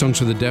Stone Age, Songs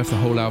for the Deaf, the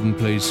whole album,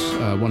 please.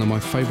 One of my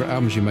favourite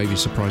albums, you may be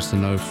surprised to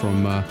know,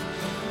 from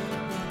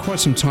quite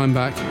some time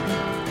back,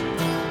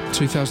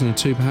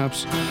 2002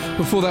 perhaps.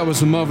 Before that was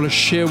the marvellous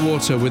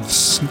Shearwater with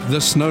The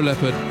Snow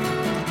Leopard.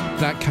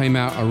 That came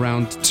out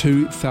around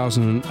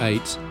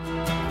 2008.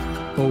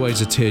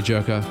 Always a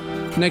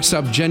tearjerker. Next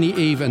up, Jenny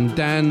Eve and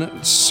Dan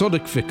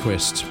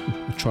Soderquist.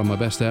 I'll try my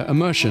best there.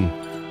 Immersion.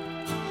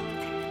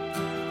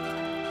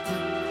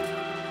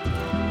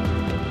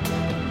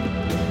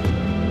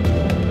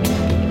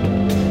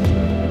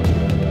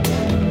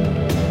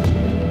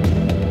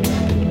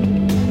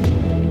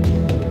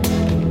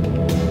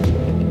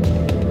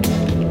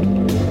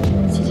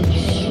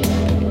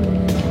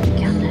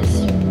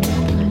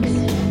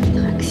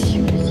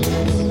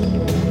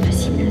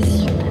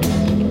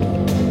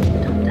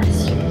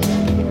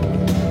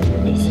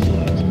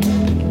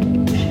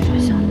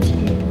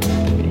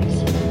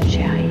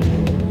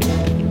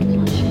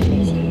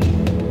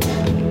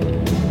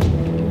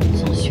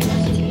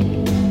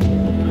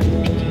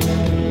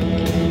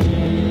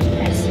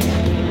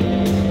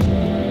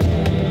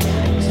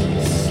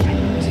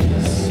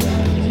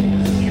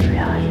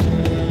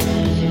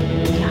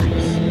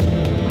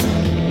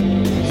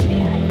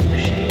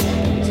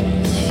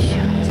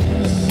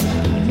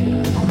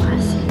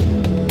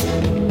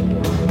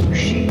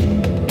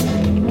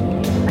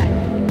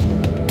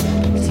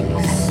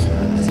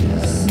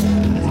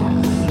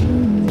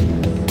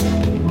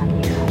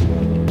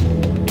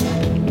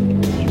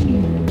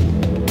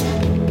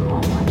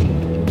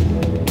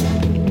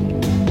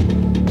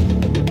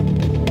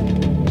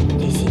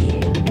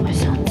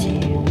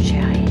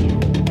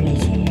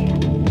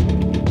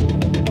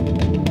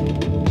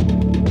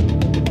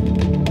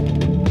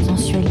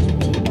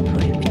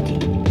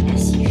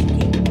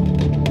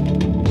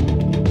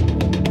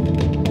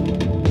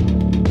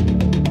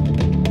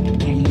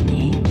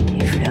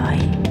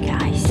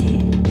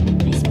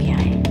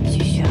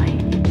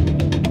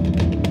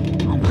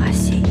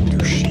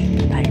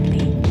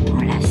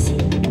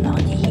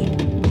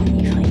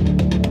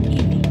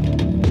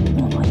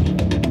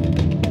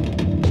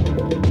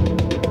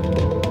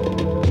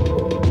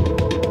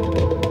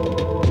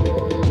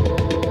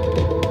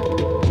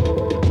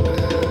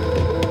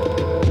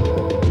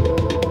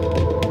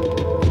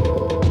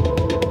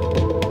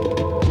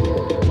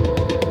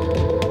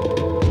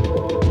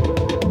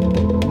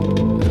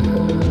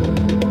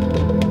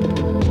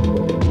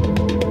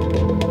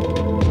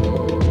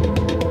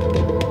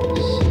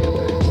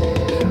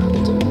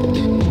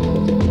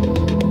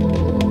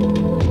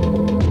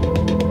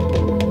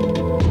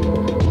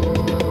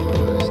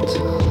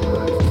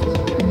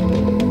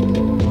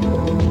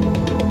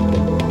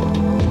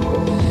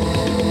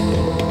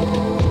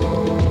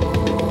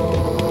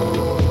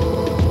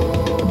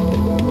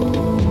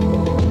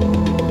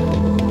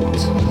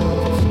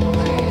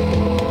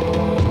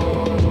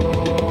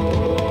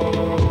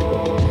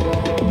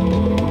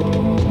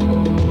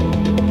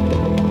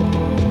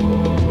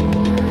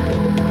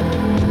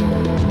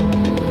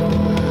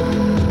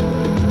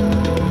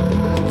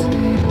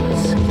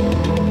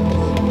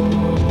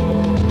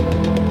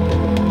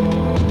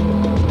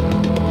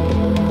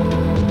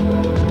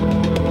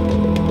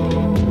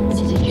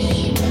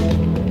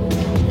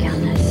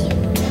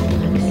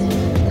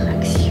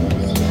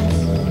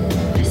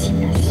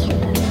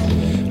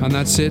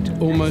 That's it,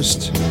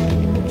 almost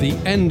the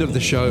end of the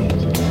show.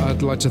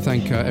 I'd like to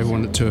thank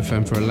everyone at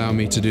 2FM for allowing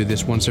me to do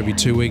this once every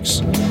 2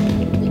 weeks.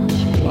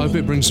 I hope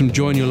it brings some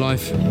joy in your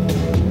life.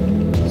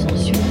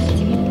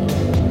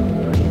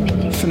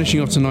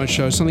 Finishing off tonight's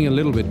show, something a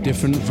little bit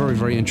different, very,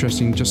 very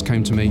interesting, just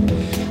came to me.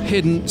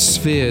 Hidden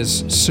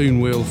Spheres,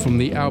 Soon Will, from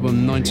the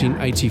album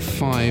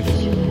 1985.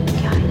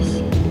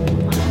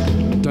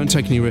 Don't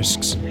take any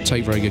risks,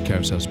 take very good care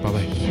of yourselves.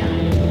 Bye-bye.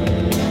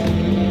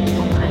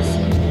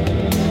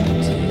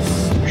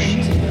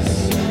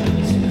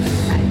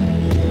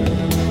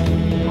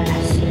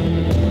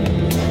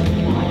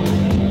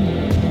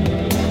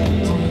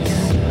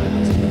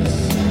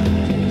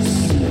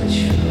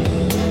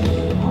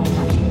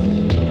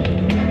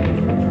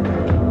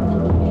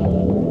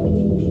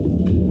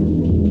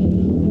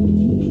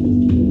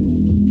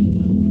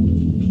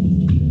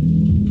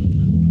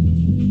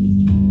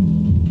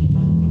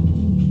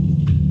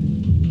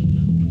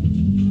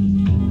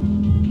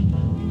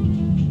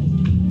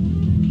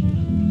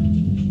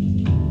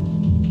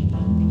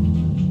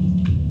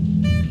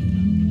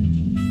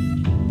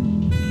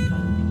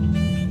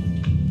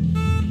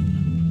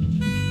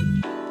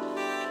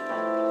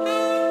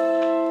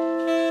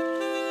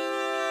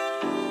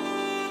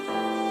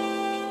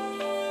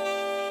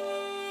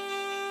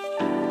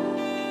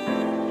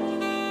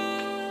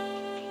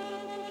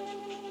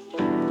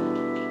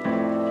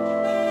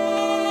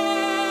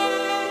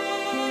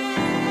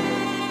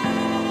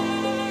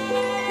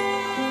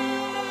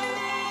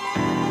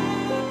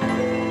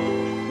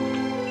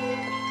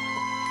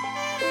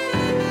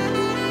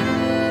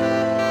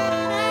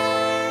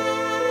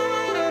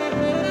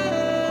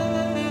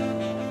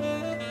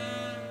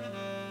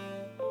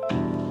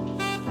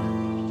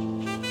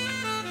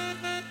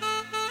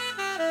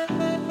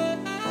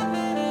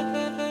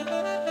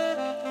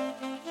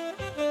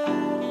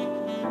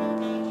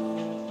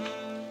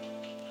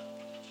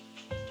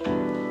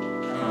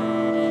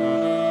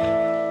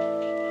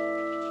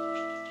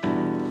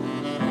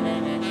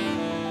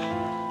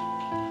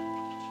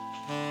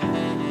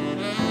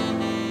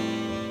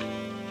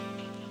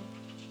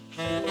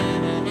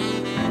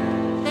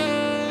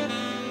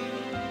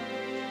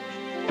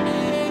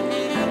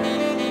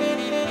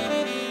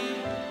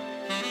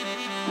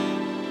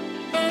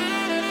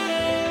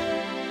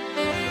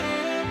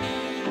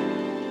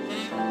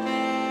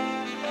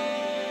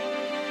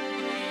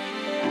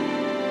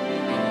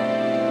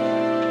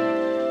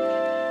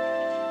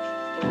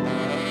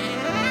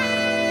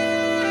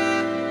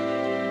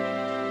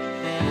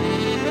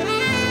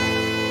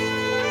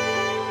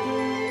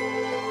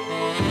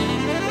 Thank you.